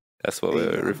 anniversary. That's what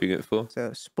we're reviewing it for.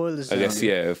 So spoilers. I guess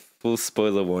full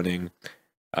spoiler warning.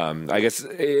 I guess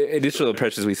initial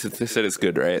impressions, we said it's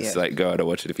good, right? So like, go out and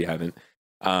watch it if you haven't.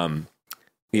 And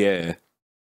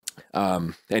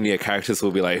characters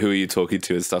will be like, who are you talking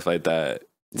to and stuff like that.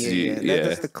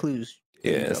 That's the clues.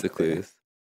 Yeah, that's the clues.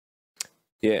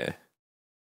 Yeah.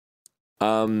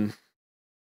 What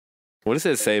does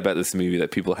it say about this movie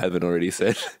that people haven't already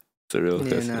said? It's a real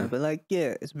question. No, but like,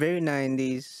 it's very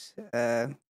 90s.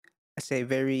 I say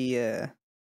very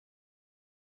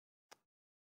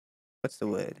what's the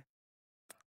word?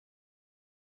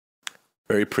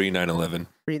 Very pre 9/11.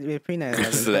 Pre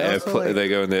 9/11. So they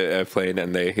go in the airplane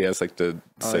and he has like the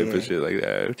soap and shit like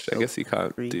that, which I guess you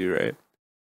can't do, right?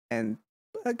 And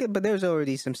but there's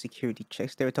already some security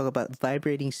checks. They were talking about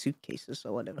vibrating suitcases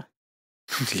or whatever.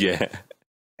 Yeah.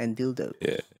 And dildo.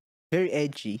 Yeah. Very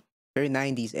edgy. Very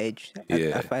 90s edge.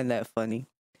 I find that funny.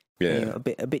 Yeah.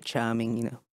 A bit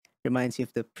charming, Reminds you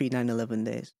of the pre 9/11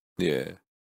 days. Yeah.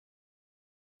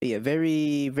 But yeah,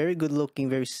 very, very good looking,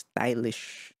 very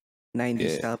stylish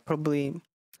 90s style. Probably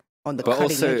on the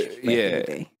cutting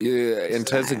edge. In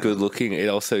terms of good looking, it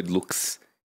also looks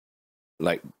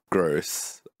like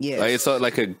gross. Yeah. Like, it's not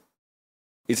like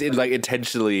it's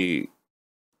intentionally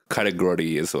kind of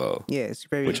grotty as well. Yeah, it's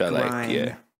very which I like.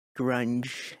 Yeah.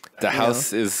 Grunge. The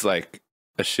house is like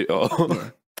a shit.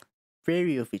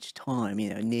 Very of its time,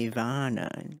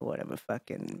 Nirvana and whatever,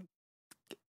 fucking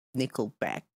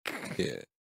Nickelback. Yeah.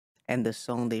 And the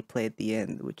song they play at the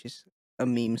end, which is a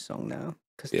meme song now,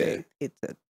 because it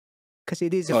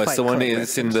is a. Oh, it's the one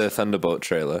that's in the Thunderbolt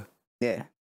trailer. Yeah.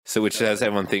 So which has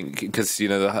everyone think, because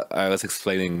I was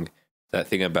explaining that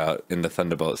thing about in the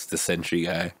Thunderbolts, the Sentry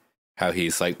guy, how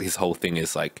he's like, his whole thing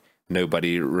is like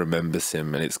nobody remembers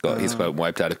him, and he's got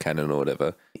wiped out of canon or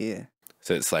whatever. Yeah.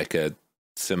 So it's like a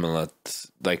similar,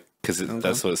 like, because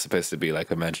that's what it's supposed to be,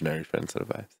 like imaginary friend sort of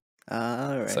vibes.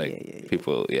 All right. It's like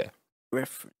people,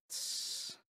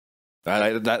 reference. I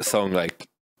like that song. Like,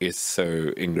 is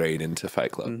so ingrained into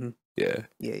Fight Club. Mm-hmm. Yeah.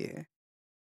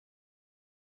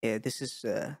 Yeah, this is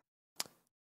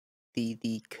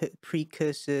the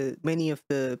precursor. Many of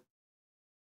the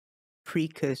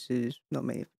precursors, not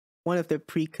many. One of the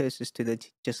precursors to the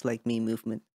Just Like Me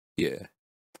movement. Yeah.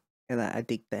 And I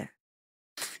dig that.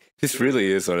 This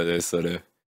really is one of those sort of,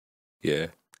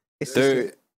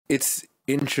 it's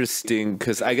interesting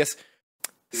because I guess,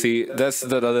 see, that's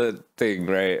another thing,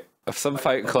 right? Some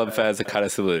Fight Club fans are kind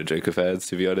of similar to Joker fans,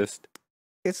 to be honest.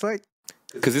 It's like,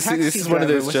 because this is one of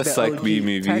those Just Like Me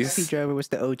movies. Taxi Driver was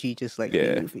the OG Just Like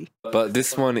Me movie. But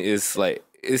this one is like,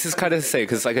 this is kind of the same,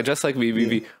 because like a Just Like Me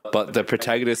movie, but the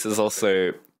protagonist is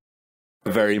also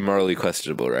very morally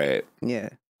questionable, right? Yeah.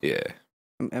 Yeah.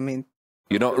 I mean,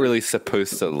 you're not really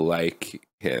supposed to like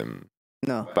him.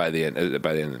 No. By the end of the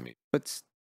movie. But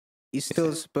you're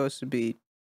still supposed to be.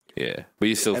 Yeah, but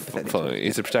you're still following.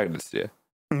 He's a protagonist,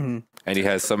 Mm-hmm. And he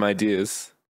has some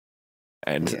ideas,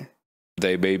 and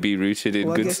they may be rooted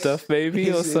in good stuff, maybe,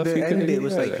 or stuff. The end bit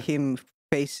was like him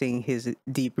facing his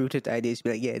deep-rooted ideas,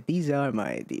 be like, these are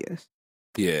my ideas.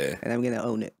 Yeah. And I'm gonna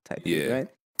own it, type thing, right?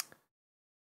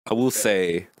 I will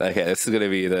say, okay, this is gonna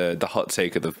be the hot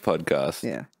take of the podcast.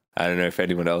 Yeah. I don't know if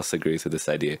anyone else agrees with this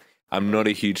idea. I'm not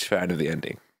a huge fan of the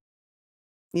ending.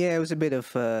 Yeah, it was a bit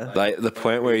of like the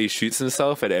point where he shoots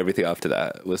himself and everything after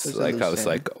that was like, I was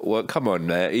like, "What? Come on,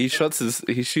 man! He shoots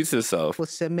himself.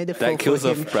 What's a metaphor that kills for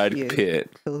off Brad Pitt,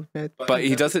 but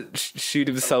he doesn't shoot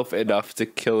himself enough to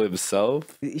kill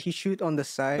himself. He shoot on the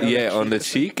side. Yeah, on the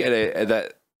cheek, and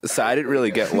that. So I didn't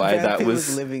really get why that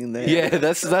was living there. Yeah,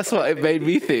 that's what it made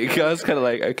me think. I was kind of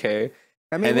like, okay,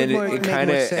 I mean, and then it kind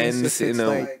of ends in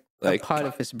a part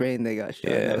of his brain they got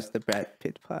shot. That was the Brad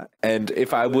Pitt part. And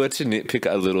if I were to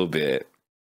nitpick a little bit,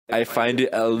 I find it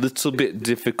a little bit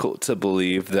difficult to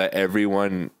believe that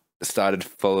everyone started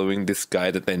following this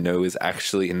guy that they know is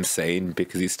actually insane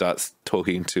because he starts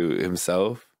talking to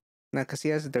himself. No, because he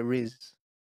has the Riz.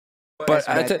 But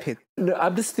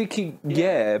I'm just thinking,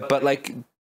 but like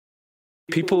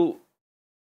people.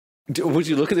 Would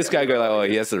you look at this guy and go like, oh,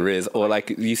 he has the Riz? Or like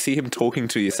you see him talking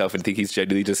to yourself and think he's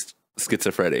genuinely just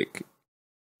schizophrenic?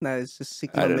 No, it's just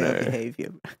signal male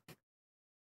behavior.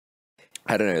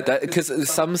 I don't know that because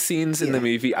some scenes in the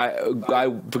movie,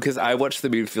 because I watched the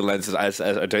movie through the lenses, I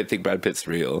don't think Brad Pitt's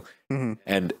real,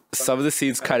 and some of the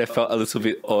scenes kind of felt a little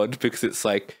bit odd because it's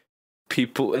like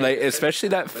people, like especially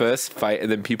that first fight, and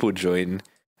then people join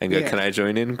and go, "Can I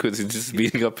join in?" Because he's just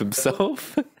beating up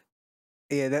himself.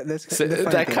 Yeah, that's so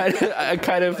that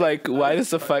kind of like, why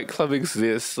does the Fight Club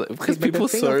exist? Because people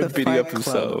saw him beating up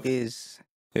himself.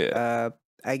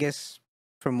 I guess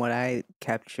from what I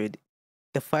captured,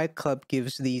 the Fight Club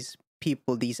gives these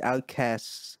people, these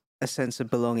outcasts, a sense of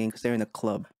belonging because they're in a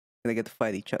club and they get to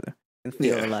fight each other and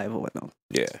feel alive or whatnot.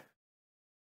 Yeah.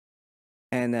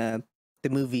 And the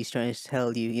movie's trying to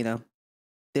tell you, you know,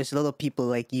 there's a lot of people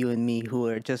like you and me who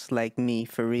are just like me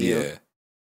for real. Yeah.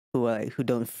 Who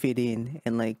don't fit in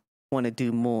and like want to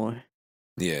do more.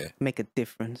 Yeah. Make a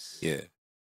difference. Yeah.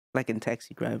 Like in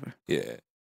Taxi Driver. Yeah.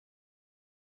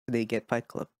 They get Fight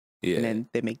Club. Yeah. And then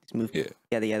they make this movie. Yeah.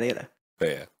 Yada yada yada. But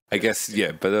yeah. I guess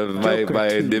but my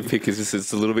nitpick is just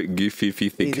it's a little bit goofy if you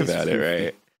think about it,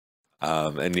 right?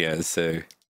 And yeah, so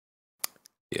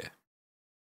yeah.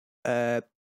 A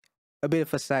bit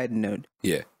of a side note.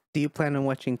 Yeah. Do you plan on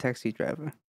watching Taxi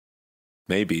Driver?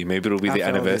 Maybe it'll be the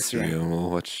anniversary and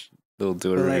we'll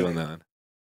do a review on that one.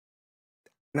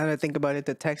 Now that I think about it,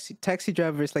 the Taxi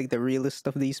Driver is like the realest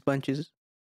of these bunch of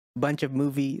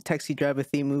Taxi Driver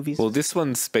theme movies. Well, this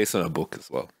one's based on a book as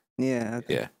well. Yeah.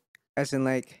 Okay. Yeah. As in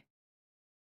like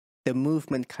the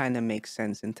movement kind of makes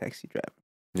sense in Taxi Driver.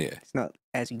 Yeah. It's not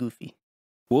as goofy.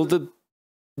 Well, the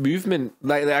movement,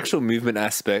 like the actual movement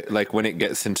aspect, like when it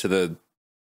gets into the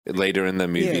later in the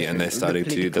movie and they're starting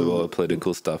to do the more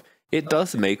political stuff, it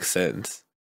does make sense.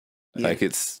 Yeah. Like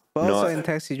it's but also in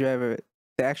Taxi Driver,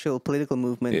 the actual political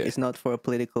movement is not for a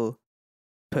political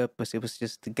purpose. It was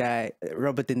just the guy,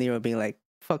 Robert De Niro, being like,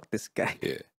 fuck this guy.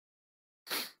 Yeah.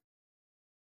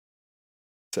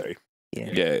 Sorry.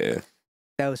 Yeah. Yeah.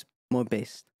 That was more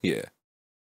based. Yeah.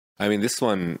 I mean, this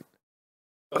one...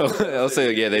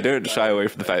 also, they don't shy away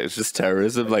from the fact it's just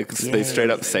terrorism. Like, they straight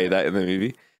up say that in the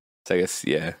movie. So I guess,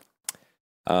 yeah.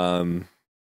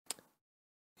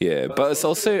 Yeah, but it's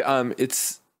also,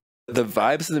 it's... The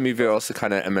vibes of the movie are also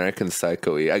kind of American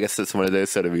Psycho-y. I guess it's one of those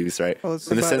sort of movies, right? Well,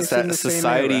 in the sense that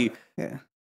society... Yeah.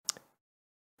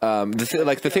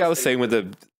 The thing I was saying with the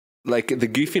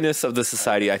goofiness of the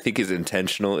society, I think is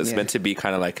intentional. It's meant to be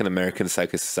kind of like an American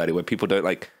Psycho society where people don't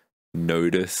like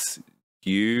notice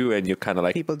you and you're kind of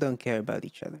like... People don't care about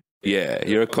each other. Yeah,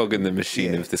 you're a cog in the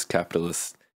machine of this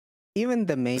capitalist even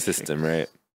the Matrix system, right?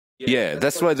 Yeah,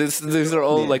 that's why these are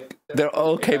all like, they're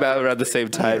all came out around the same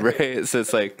time, right? So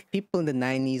it's like... People in the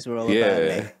 90s were all about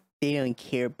like, they don't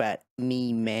care about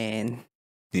me, man.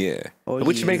 Yeah.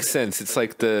 Which makes sense. It's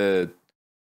like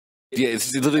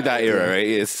it's literally that era, right?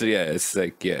 It's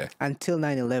like, until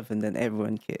 9/11, then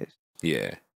everyone cares.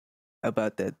 Yeah.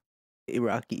 About the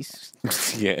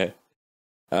Iraqis. Yeah.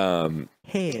 Hell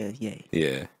yeah.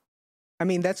 Yeah. I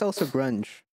mean, that's also grunge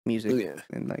music. Yeah.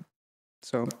 And like,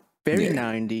 so very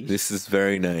 90s. This is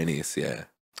very 90s, yeah.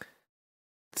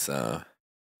 It's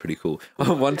pretty cool.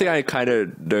 One thing I kind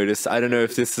of noticed, I don't know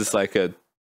if this is like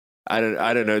I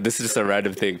don't know, this is just a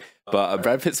random thing, but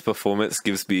Brad Pitt's performance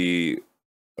gives me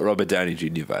Robert Downey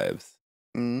Jr. vibes.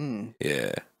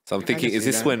 Yeah. So I'm thinking, is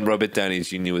this when Robert Downey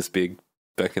Jr. was big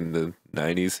back in the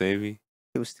 90s, maybe?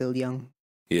 He was still young.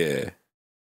 Yeah.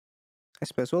 I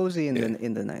suppose. What was he in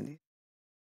the 90s?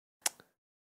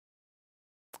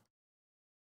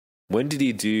 When did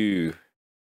he do...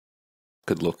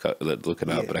 Could look it up,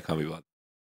 but I can't be bothered.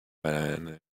 I don't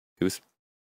know. He was...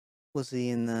 Was he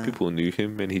in... People knew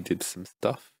him and he did some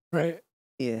stuff, right?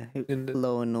 Yeah,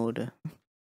 Law and Order.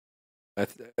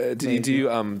 Did he do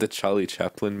the Charlie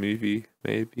Chaplin movie?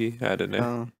 Maybe, I don't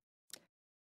know.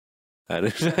 I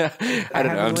don't know.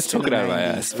 I'm just talking out of my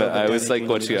ass. But I was like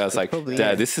watching. I was like,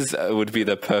 Dad, this would be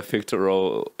the perfect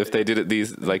role if they did it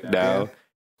now.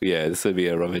 Yeah, this would be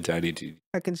a Robert Downey Jr.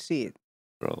 I can see it.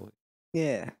 Role.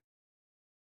 Yeah.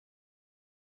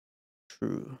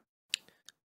 True.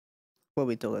 What are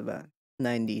we talking about?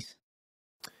 90s.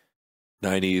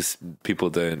 90s.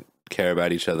 People don't care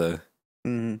about each other.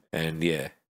 Mm-hmm. And yeah.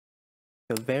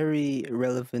 So very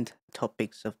relevant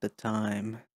topics of the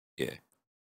time. Yeah.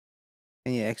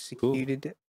 And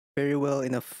executed very well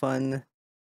in a fun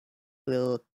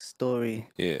little story.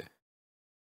 Yeah.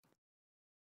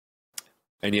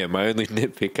 And yeah, my only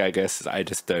nitpick, I guess, is I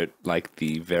just don't like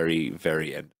the very,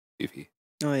 very end of the movie.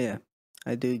 Oh yeah,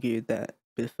 I do agree with that.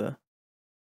 Before,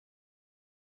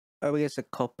 I guess a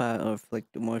cop out of like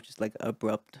more just like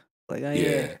abrupt, like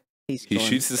yeah, he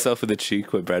shoots himself in the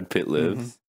cheek where Brad Pitt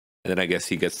lives, and then I guess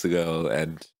he gets the girl,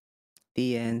 and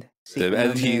the end.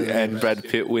 And Brad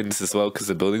Pitt wins as well because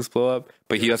the buildings blow up,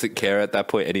 but he doesn't care at that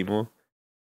point anymore.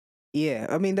 Yeah,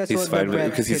 I mean that's he's what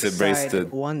Brad because he's embraced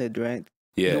it. Wanted, right?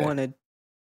 Yeah, he wanted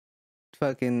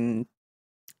fucking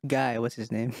guy. What's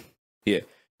his name? Yeah,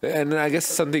 and I guess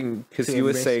something because you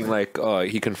were saying like, oh,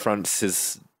 he confronts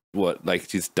his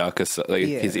his darkest, like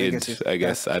his id. I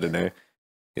guess I don't know,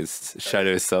 his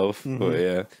shadow self. Or,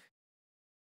 yeah,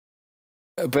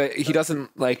 but he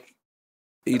doesn't like.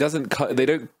 He doesn't. They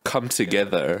don't come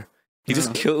together. He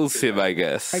just kills him. I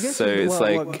guess so. It's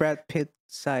like what Brad Pitt's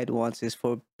side wants is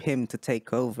for him to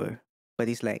take over, but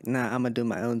he's like, nah, I'm gonna do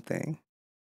my own thing.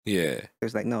 Yeah.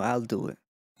 It's like, no, I'll do it.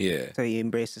 Yeah. So he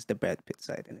embraces the Brad Pitt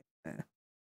side in it. Yeah.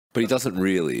 But he doesn't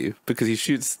really, because he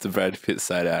shoots the Brad Pitt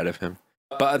side out of him.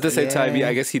 But at the same time,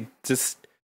 I guess he just...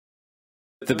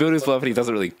 The building's blow up and he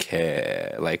doesn't really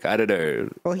care. Like, I don't know.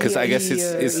 Because I guess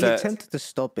it's that... He attempted to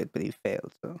stop it, but he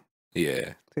failed, so...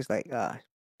 Yeah. It's like,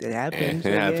 it happens.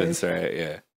 It happens, right?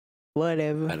 Yeah.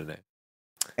 Whatever. I don't know.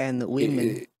 And the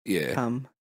women come.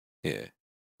 Yeah.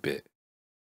 Bit.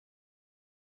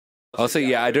 Also,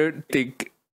 yeah, I don't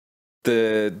think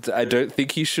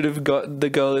he should have gotten the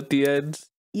girl at the end.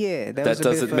 Yeah, that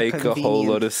doesn't make a whole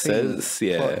lot of sense.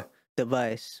 Yeah.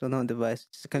 Device. Well, not device.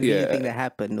 It's a convenient thing that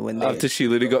happened when after she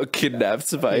literally got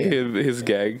kidnapped by his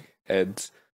gang, and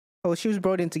she was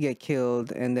brought in to get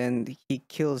killed, and then he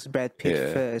kills Brad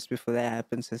Pitt first before that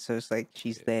happens, and so it's like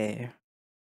she's there.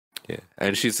 Yeah,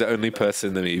 and she's the only person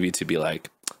in the movie to be like,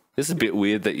 "This is a bit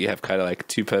weird that you have kind of like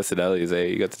two personalities.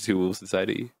 You got the two wolves inside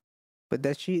of you." But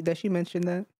does she mention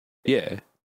that? Yeah,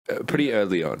 pretty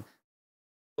early on.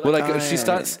 Well, like she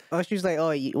starts. Oh, she's like,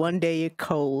 one day you're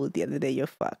cold, the other day you're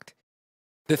fucked.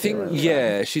 The thing,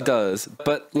 she does.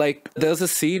 But like, there's a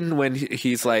scene when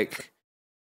he's like,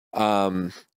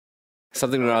 something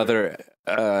or other,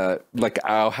 like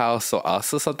our house or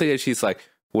us or something, and she's like,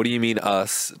 "What do you mean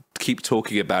us? Keep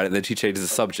talking about it." And then she changes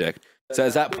the subject. So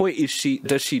at that point,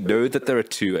 does she know that there are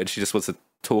two, and she just wants to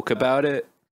talk about it?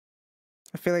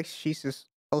 I feel like she's just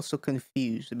also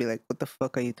confused to be like, what the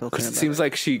fuck are you talking about? Because it seems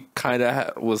like she kind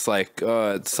of was like,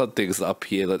 something's up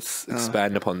here, let's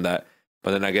expand upon that.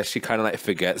 But then I guess she kind of like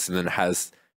forgets, and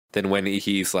then when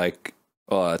he's like,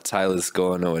 oh, Tyler's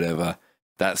gone or whatever,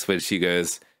 that's when she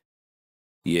goes,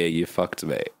 yeah, you fucked,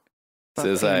 mate.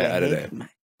 So it's like, I don't know. Man.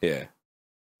 Yeah.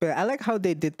 But I like how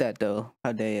they did that though,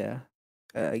 how they,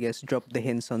 I guess, dropped the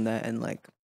hints on that, and like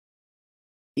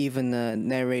even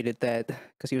narrated that,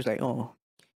 because he was like, oh,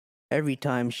 every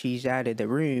time she's out of the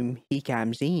room, he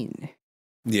comes in.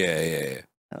 Yeah.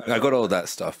 I got all that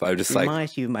stuff. I just like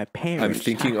reminds you of my parents. I'm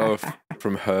thinking of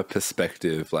from her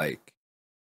perspective, like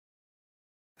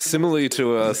similarly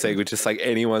to what I was saying, which is like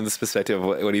anyone's perspective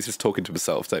when he's just talking to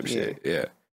himself type shit. Yeah.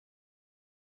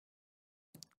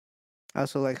 I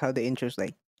also like how the intro's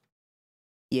like,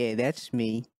 yeah, that's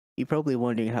me. You're probably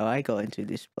wondering how I got into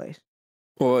this place.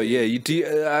 Well, yeah, you do.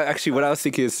 Actually, what I was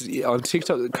thinking is on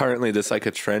TikTok currently there's like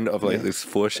a trend of like this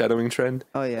foreshadowing trend.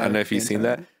 Oh yeah, I don't know if you've seen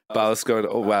that, but I was going,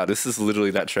 oh wow, this is literally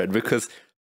that trend, because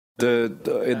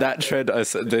in that trend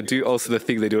they do also the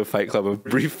thing they do a Fight Club of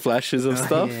brief flashes of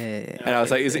stuff, and I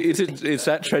was like, is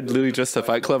that trend literally just a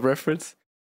Fight Club reference?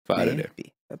 But I don't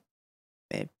know.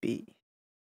 Maybe.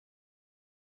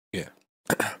 Yeah.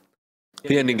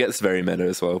 The ending gets very meta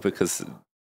as well, because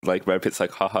like Brad Pitt's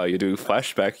like, haha, you do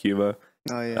flashback humor.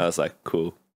 Oh yeah. I was like,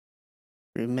 cool.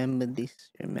 Remember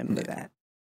this, remember that.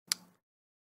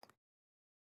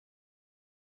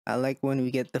 I like when we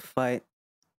get the fight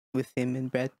with him and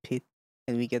Brad Pitt,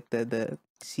 and we get the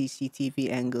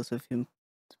CCTV angles of him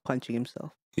punching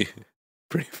himself. Yeah,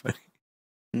 pretty funny.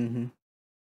 Mm-hmm.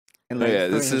 And like,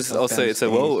 this is also, it's a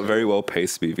very well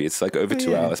paced movie. It's like over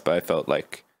 2 hours, but I felt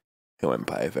like it went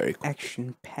by very quick.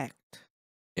 Action packed.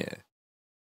 Yeah.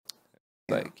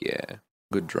 Like,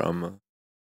 good drama.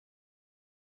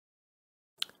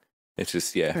 It's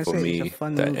just, for me,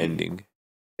 that movie. Ending.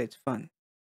 It's fun.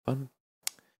 But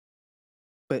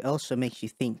it also makes you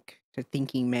think. It's a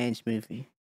thinking man's movie.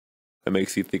 It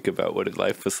makes you think about what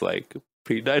life was like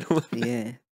pre-9/11.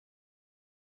 Yeah.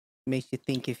 Makes you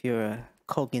think, if you're a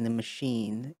cog in the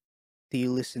machine, do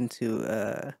you listen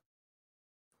to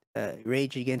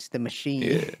Rage Against the Machine?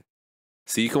 Yeah.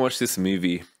 So you can watch this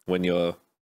movie when you're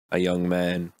a young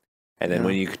man, and then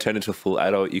when you turn into a full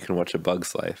adult, you can watch A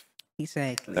Bug's Life.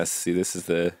 Exactly. This is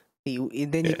the...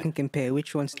 Then you can compare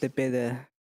which one's the better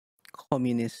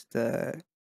communist,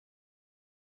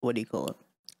 what do you call it?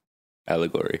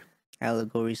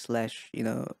 Allegory slash,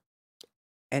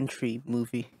 entry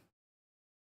movie.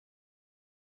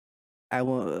 I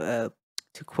want,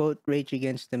 to quote Rage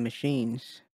Against the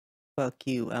Machines, fuck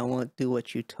you, I won't do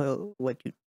what you tell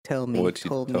me. Tell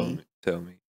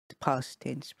me. Past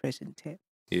tense, present tense.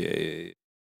 Yeah.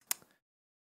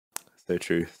 So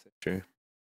true.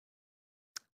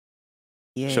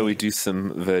 Yeah. Shall we do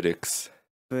some verdicts?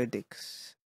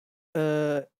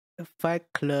 Fight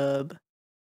Club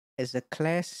is a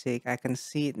classic. I can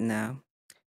see it now.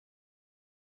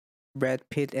 Brad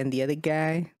Pitt and the other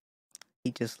guy,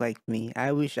 he just liked me.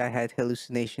 I wish I had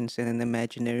hallucinations and an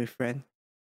imaginary friend.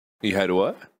 You had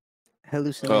what?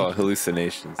 Hallucinations. Oh,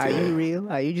 hallucinations. Are you real?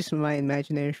 Are you just my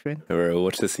imaginary friend? Or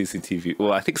watch the CCTV.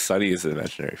 Well, I think Sonny is an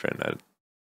imaginary friend.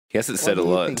 He hasn't said a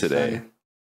lot today. Sonny?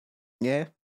 Yeah?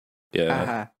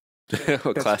 Yeah.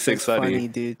 Classic Sonny. Funny,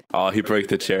 dude. Oh, he broke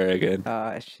the chair again.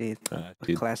 Oh, shit.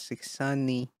 Classic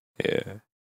Sonny. Yeah.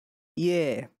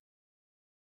 Yeah.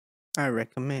 I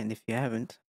recommend if you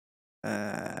haven't.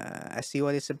 I see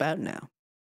what it's about now.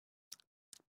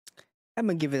 I'm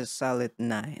gonna give it a solid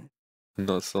 9.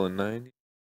 Not solid 9?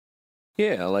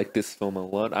 Yeah, I like this film a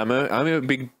lot. I'm a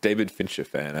big David Fincher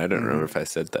fan. I don't remember if I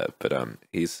said that, but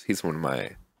he's one of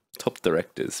my top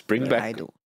directors. Bring back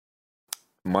Idol.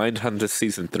 Mindhunter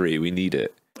season 3. We need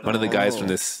it. One of the guys from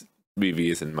this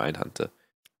movie is in Mindhunter.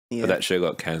 Yeah. But that show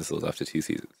got cancelled after 2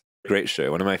 seasons. Great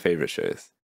show. One of my favorite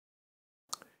shows.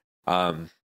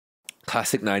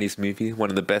 Classic 90s movie. One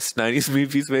of the best 90s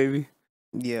movies, maybe.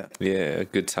 Yeah. Yeah,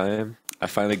 good time. I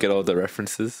finally get all the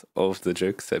references of the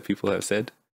jokes that people have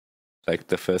said. Like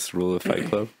the first rule of Fight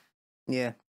Club.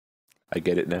 Yeah. I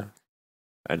get it now.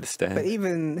 I understand. But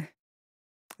even,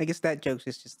 I guess that joke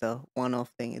is just a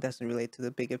one-off thing. It doesn't relate to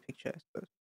the bigger picture, I suppose.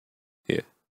 Yeah.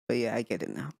 But yeah, I get it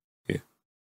now. Yeah.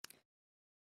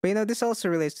 But this also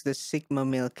relates to the Sigma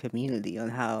male community on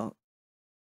how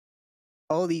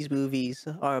all these movies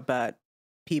are about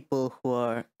people who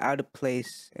are out of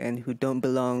place and who don't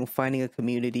belong, finding a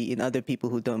community in other people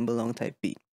who don't belong type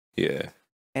beat. Yeah.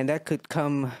 And that could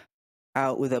come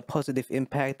out with a positive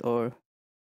impact, or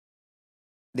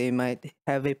they might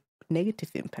have a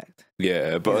negative impact.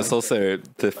 Yeah, but it's also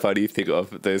the funny thing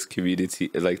of those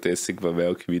community, like those Sigma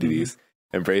male communities,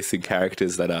 embracing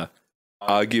characters that are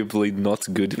arguably not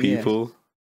good people.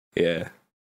 Yeah.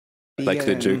 Like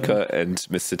the Joker and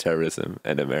Mr. Terrorism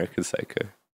and American Psycho.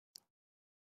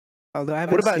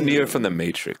 What about Neo from the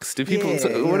Matrix? Do people?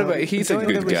 What about he's a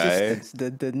good guy?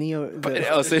 The Neo. But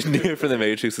also Neo from the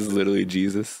Matrix is literally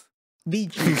Jesus. Be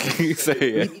Jesus. So,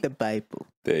 yeah. Read the Bible.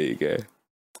 There you go.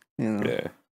 Yeah.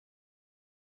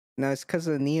 No, it's because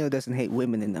Neo doesn't hate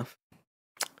women enough.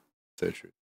 So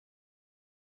true.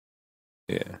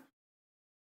 Yeah.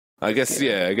 I guess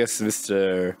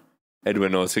Mr.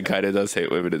 Edwin Norton kind of does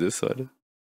hate women in this one.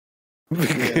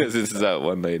 Because this is that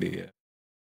one lady, yeah.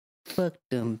 Fuck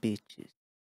them bitches.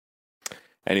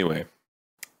 Anyway,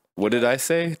 what did I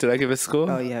say? Did I give a score?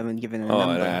 Oh, you haven't given a number.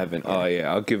 Oh, no, I haven't. Yeah. Oh,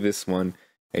 yeah. I'll give this one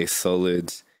a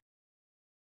solid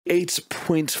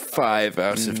 8.5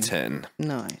 out of 10.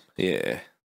 Nice. Yeah.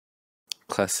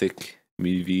 Classic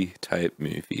movie type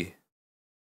movie.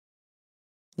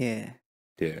 Yeah.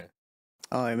 Yeah.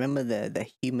 Oh, I remember the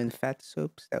human fat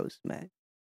soaps. That was mad.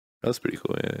 That was pretty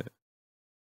cool, yeah.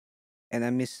 And I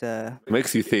miss...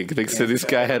 Makes you think. So this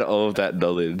guy had all of that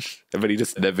knowledge, but he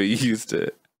just never used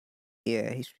it.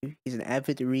 Yeah, he's an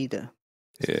avid reader.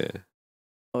 Yeah.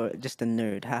 Or just a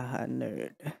nerd. Haha,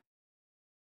 nerd. I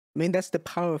mean, that's the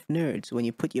power of nerds. When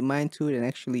you put your mind to it and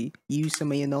actually use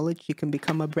some of your knowledge, you can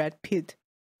become a Brad Pitt.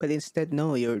 But instead,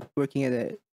 no, you're working at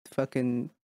a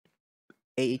fucking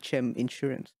AHM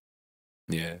insurance.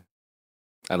 Yeah.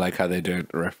 I like how they don't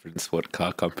reference what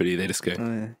car company. They just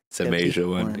go, it's a major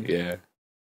one. Yeah.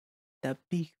 The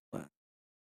big one.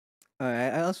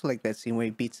 I also like that scene where he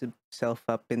beats himself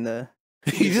up in the...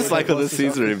 You just like all the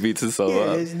scenes where he beats himself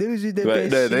up. Those are the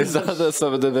but best no, there's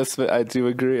some of the best. I do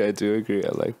agree. I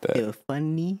like that. They were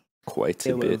funny. Quite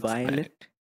a bit. They were violent.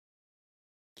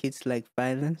 Kids like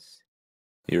violence.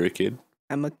 You're a kid?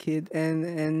 I'm a kid,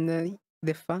 and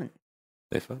they're fun.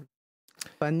 They're fun.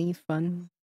 Funny, fun.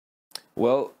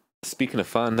 Well, speaking of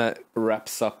fun, that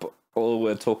wraps up all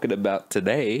we're talking about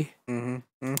today.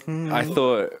 I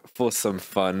thought for some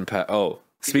fun...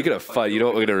 speaking of fun, you know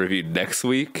what we're going to review next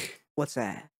week? What's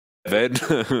that?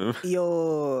 Venom.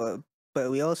 Yo, but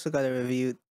we also got to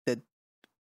review the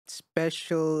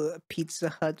special Pizza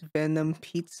Hut Venom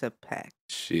pizza pack.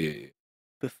 Shit.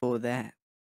 Before that.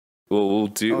 Well, we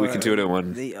can do it in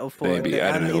one. Maybe,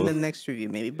 I don't know. In the next review,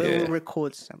 maybe. But we'll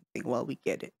record something while we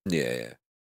get it. Yeah.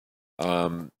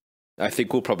 I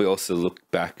think we'll probably also look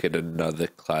back at another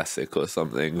classic or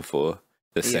something for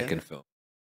the second film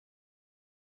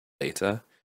later.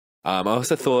 I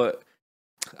also thought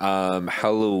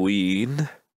Halloween,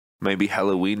 maybe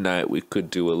Halloween night, we could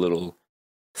do a little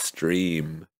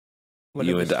stream,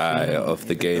 you and I, of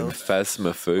the game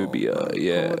Phasmophobia.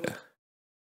 God.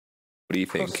 What do you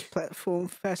think? Cross-platform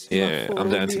Phasmophobia. Yeah, I'm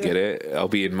down to get it. I'll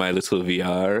be in my little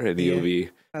VR and you'll be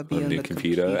on the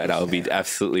computer, and I'll be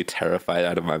absolutely terrified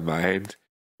out of my mind.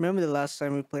 Remember the last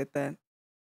time we played that?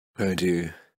 I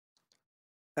do.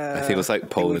 I think it was like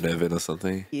Paul and Evan or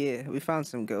something. Yeah, we found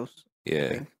some ghosts.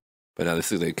 Yeah. But now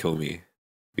this is going to kill me.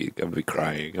 I'm going to be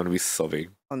crying. I'm going to be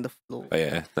sobbing. On the floor. Oh,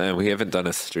 yeah. Man, we haven't done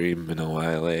a stream in a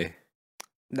while, eh?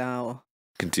 Now.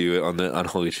 Can do it on the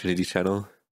Unholy Trinity channel.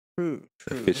 True.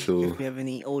 Official. If we have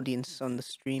any audience on the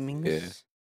streamings. Yeah.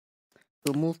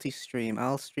 We'll multi-stream.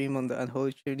 I'll stream on the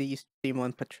Unholy Trinity. You stream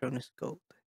on Patronus Gold.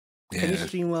 Yeah. Can you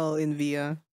stream well in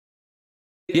VR?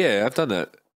 Yeah, I've done that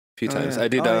a few times. Yeah. I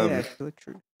did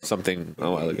true. Something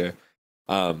a while ago.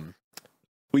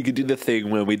 We could do the thing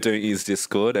where we don't use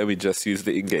Discord and we just use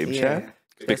the in-game chat.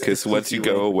 Because once you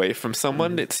go away from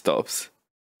someone, it stops.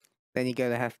 Then you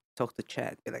gotta have to talk to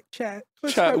chat. Be like, chat,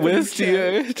 where's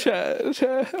Gio? Chat,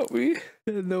 help me.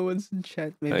 No one's in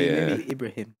chat. Maybe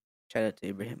Ibrahim. Shout out to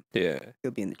Ibrahim. Yeah.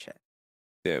 He'll be in the chat.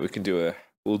 Yeah,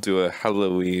 we'll do a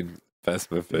Halloween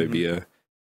Phasmophobia.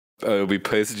 Oh, it'll be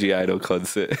post-G Idol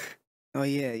concert. Oh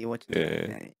yeah, you're watching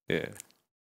that. Yeah.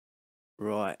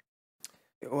 Right.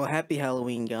 Well, happy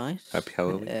Halloween, guys. Happy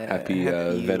Halloween. Happy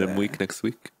Venom week next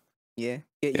week. Yeah.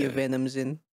 Get your Venoms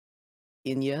in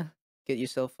ya. Get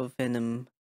yourself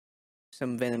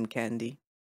some Venom candy,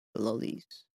 lollies.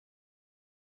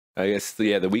 I guess,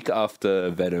 the week after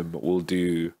Venom,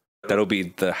 that'll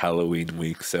be the Halloween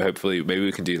week. So hopefully, maybe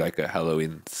we can do like a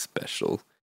Halloween special.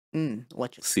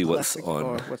 See what's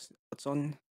on. What's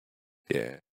on?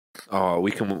 Yeah. Oh,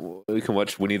 we can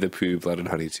watch Winnie the Pooh, Blood and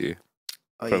Honey too.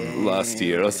 From last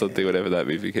year or something, whatever that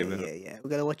movie came out. Yeah. We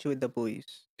gotta watch it with the boys.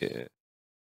 Yeah.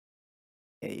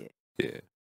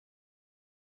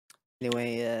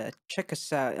 Anyway, check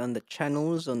us out on the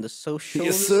channels, on the socials.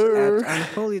 Yes, sir.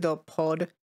 At unholy.pod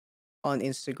on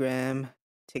Instagram,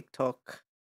 TikTok,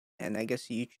 and I guess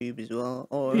YouTube as well.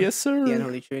 Or yes, sir. The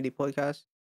Unholy Trinity Podcast.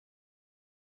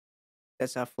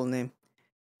 That's our full name.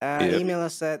 Email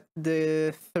us at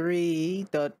the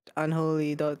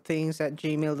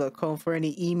 3.unholy.things@gmail.com for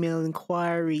any email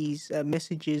inquiries,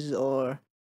 messages, or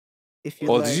if you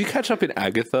like. Did you catch up in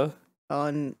Agatha?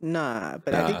 Nah,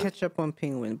 but I did catch up on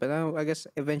Penguin. But I guess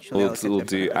eventually we'll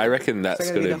do. I reckon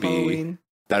that's gonna be Halloween.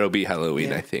 That'll be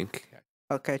Halloween. I think.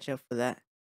 I'll catch up for that.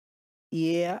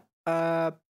 Yeah.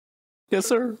 Yes,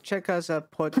 sir. Check out our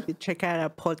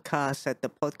podcast at the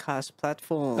podcast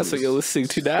platform. That's what you're listening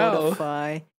to now.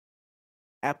 Spotify,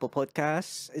 Apple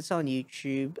Podcasts. It's on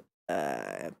YouTube.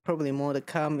 Probably more to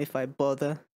come if I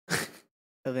bother.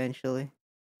 Eventually.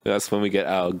 That's when we get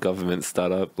our government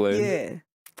startup loan. Yeah.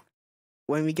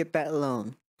 When we get that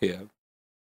loan. Yeah.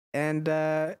 And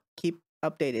keep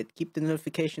updated. Keep the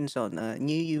notifications on.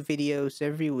 New videos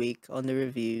every week on the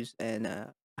reviews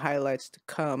and highlights to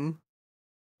come.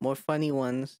 More funny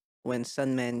ones when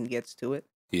Sunman gets to it.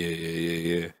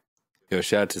 Yeah. Yo,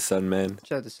 shout out to Sunman.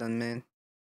 Shout out to Sunman.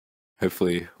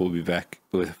 Hopefully, we'll be back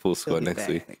with a full squad next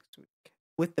week.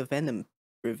 With the Venom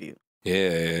review.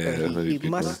 Yeah.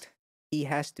 He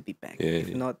has to be back. Yeah, if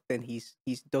not, then he's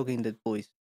dogging the boys.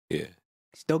 Yeah.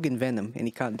 He's dogging Venom, and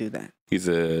he can't do that. He's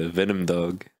a Venom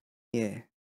dog. Yeah.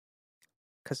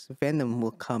 Because Venom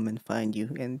will come and find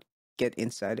you and get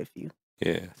inside of you.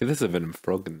 Yeah. I think there's a Venom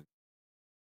frog in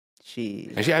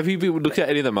Jeez. Actually, have you been looking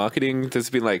at any of the marketing? There's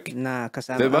been like because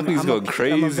the marketing's gone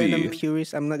crazy. I'm a Venom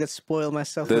purist. I'm not gonna spoil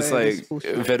myself. There's like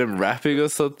Venom rapping or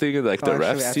something in like the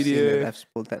rap studio.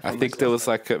 I think there was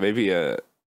like maybe a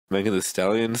Megan Thee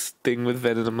Stallion's thing with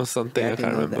Venom or something. I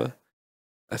can't remember.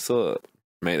 I saw,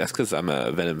 mate. That's because I'm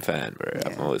a Venom fan, bro. Yeah.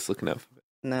 I'm always looking out for.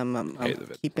 I'm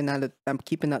keeping out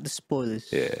the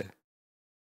spoilers. Yeah.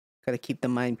 Gotta keep the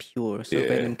mind pure so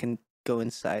Venom can go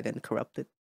inside and corrupt it.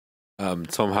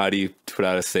 Tom Hardy put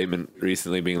out a statement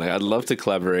recently being like, I'd love to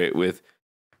collaborate with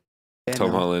Tom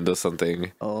Holland or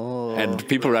something. Oh. And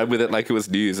people ran with it like it was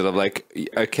news. And I'm like,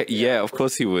 okay, yeah, of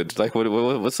course he would. Like,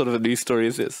 what sort of a news story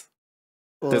is this?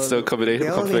 Well, there's no confirmation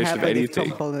of anything.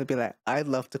 Tom Holland would be like, I'd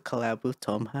love to collab with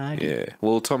Tom Hardy. Yeah.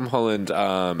 Well, Tom Holland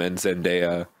and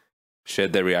Zendaya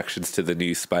shared their reactions to the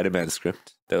new Spider-Man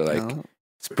script. They were like,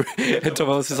 and Tom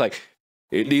Holland's just like,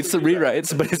 it needs some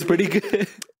rewrites, but it's pretty good.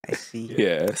 I see.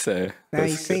 Yeah, so... Now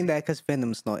he's saying that because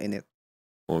Venom's not in it.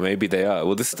 Well, maybe they are.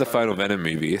 Well, this is the final Venom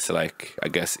movie, so like, I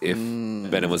guess if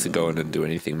Venom wasn't going to do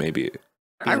anything, maybe.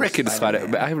 I reckon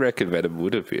Venom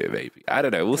would appear. Maybe, I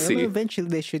don't know. We'll see. Eventually,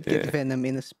 they should get Venom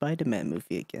in a Spider-Man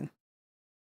movie again.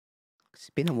 It's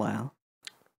been a while.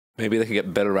 Maybe they can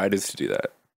get better writers to do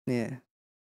that. Yeah.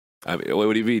 I mean,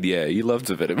 what do you mean? Yeah, you loved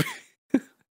the Venom.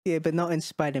 Yeah, but not in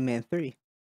Spider-Man 3.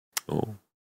 Oh.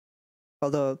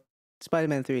 Although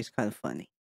Spider-Man 3 is kind of funny.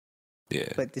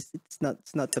 Yeah. But it's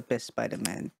not the best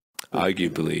Spider-Man.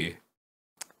 Arguably,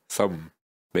 some,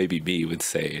 maybe me, would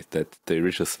say that the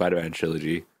original Spider-Man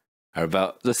trilogy are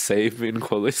about the same in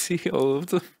quality, all of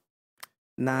them.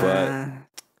 Nah.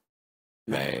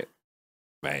 But,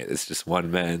 mate, it's just one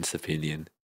man's opinion.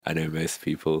 I know most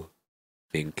people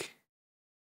think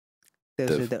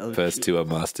the first two are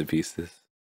masterpieces.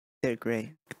 They're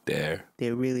great. They're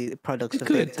really products of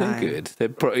their time. They're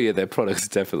good. They're products,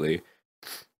 definitely.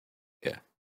 Yeah.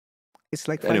 It's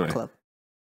like Fight Club.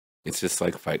 It's just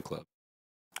like Fight Club.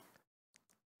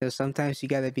 So sometimes you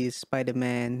gotta be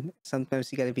Spider-Man.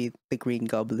 Sometimes you gotta be the Green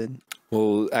Goblin.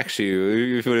 Well,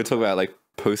 actually, if you want to talk about like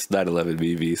post 9/11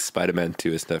 movies, Spider-Man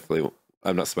 2 is definitely.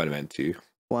 I'm not Spider-Man 2.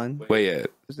 1. Wait, yeah.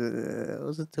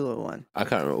 Was it 2 or 1? I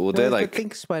can't remember. Well, they're like. I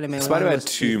think Spider-Man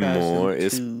 2 more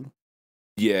is.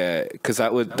 Yeah, because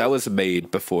that was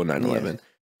made before 9/11. Yeah.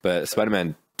 But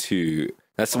Spider-Man 2,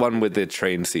 that's the one with the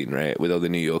train scene, right? With all the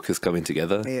New Yorkers coming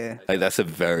together. Yeah. Like, that's a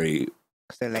very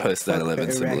post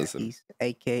 9/11 symbolism.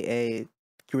 AKA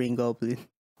Green Goblin.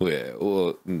 Yeah,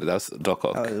 well, that's Doc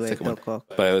Ock. Oh, wait, Doc Ock.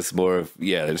 But it was more of,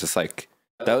 it's just like,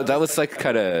 that was like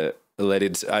kind of led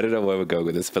into, I don't know where we're going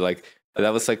with this, but like,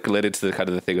 that was like led into the kind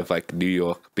of the thing of like New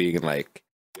York being like,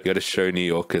 you got to show New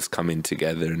Yorkers coming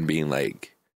together and being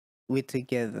like, we're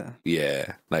together.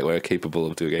 Yeah, like we're capable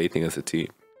of doing anything as a team.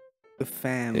 The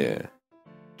fam. Yeah.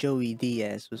 Joey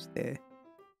Diaz was there.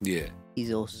 Yeah.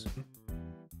 He's awesome.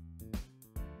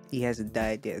 He hasn't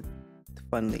died yet,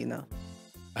 funnily enough.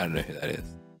 I don't know who that is.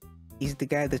 He's the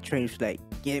guy that trains like,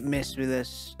 get messed with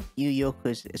us, New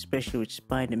Yorkers, especially with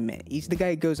Spider-Man. He's the guy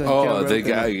who goes on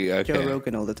Joe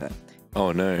Rogan all the time.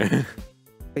 Oh no.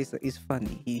 He's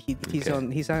funny. He's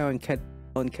on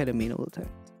ketamine all the time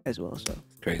as well. So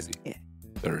crazy. Yeah.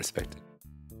 Gotta respect it.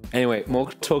 Anyway,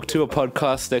 more Talk To a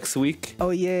podcast next week. Oh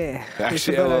yeah.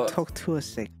 Actually, Talk To a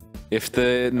sec.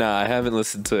 I haven't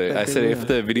listened to it. I said if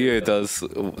the video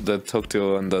the Talk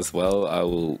To one does well, I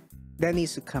will. That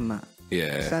needs to come out.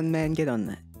 Yeah. Sandman, get on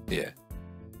that. Yeah.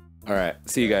 All right.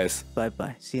 See you guys.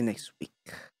 Bye. See you next week.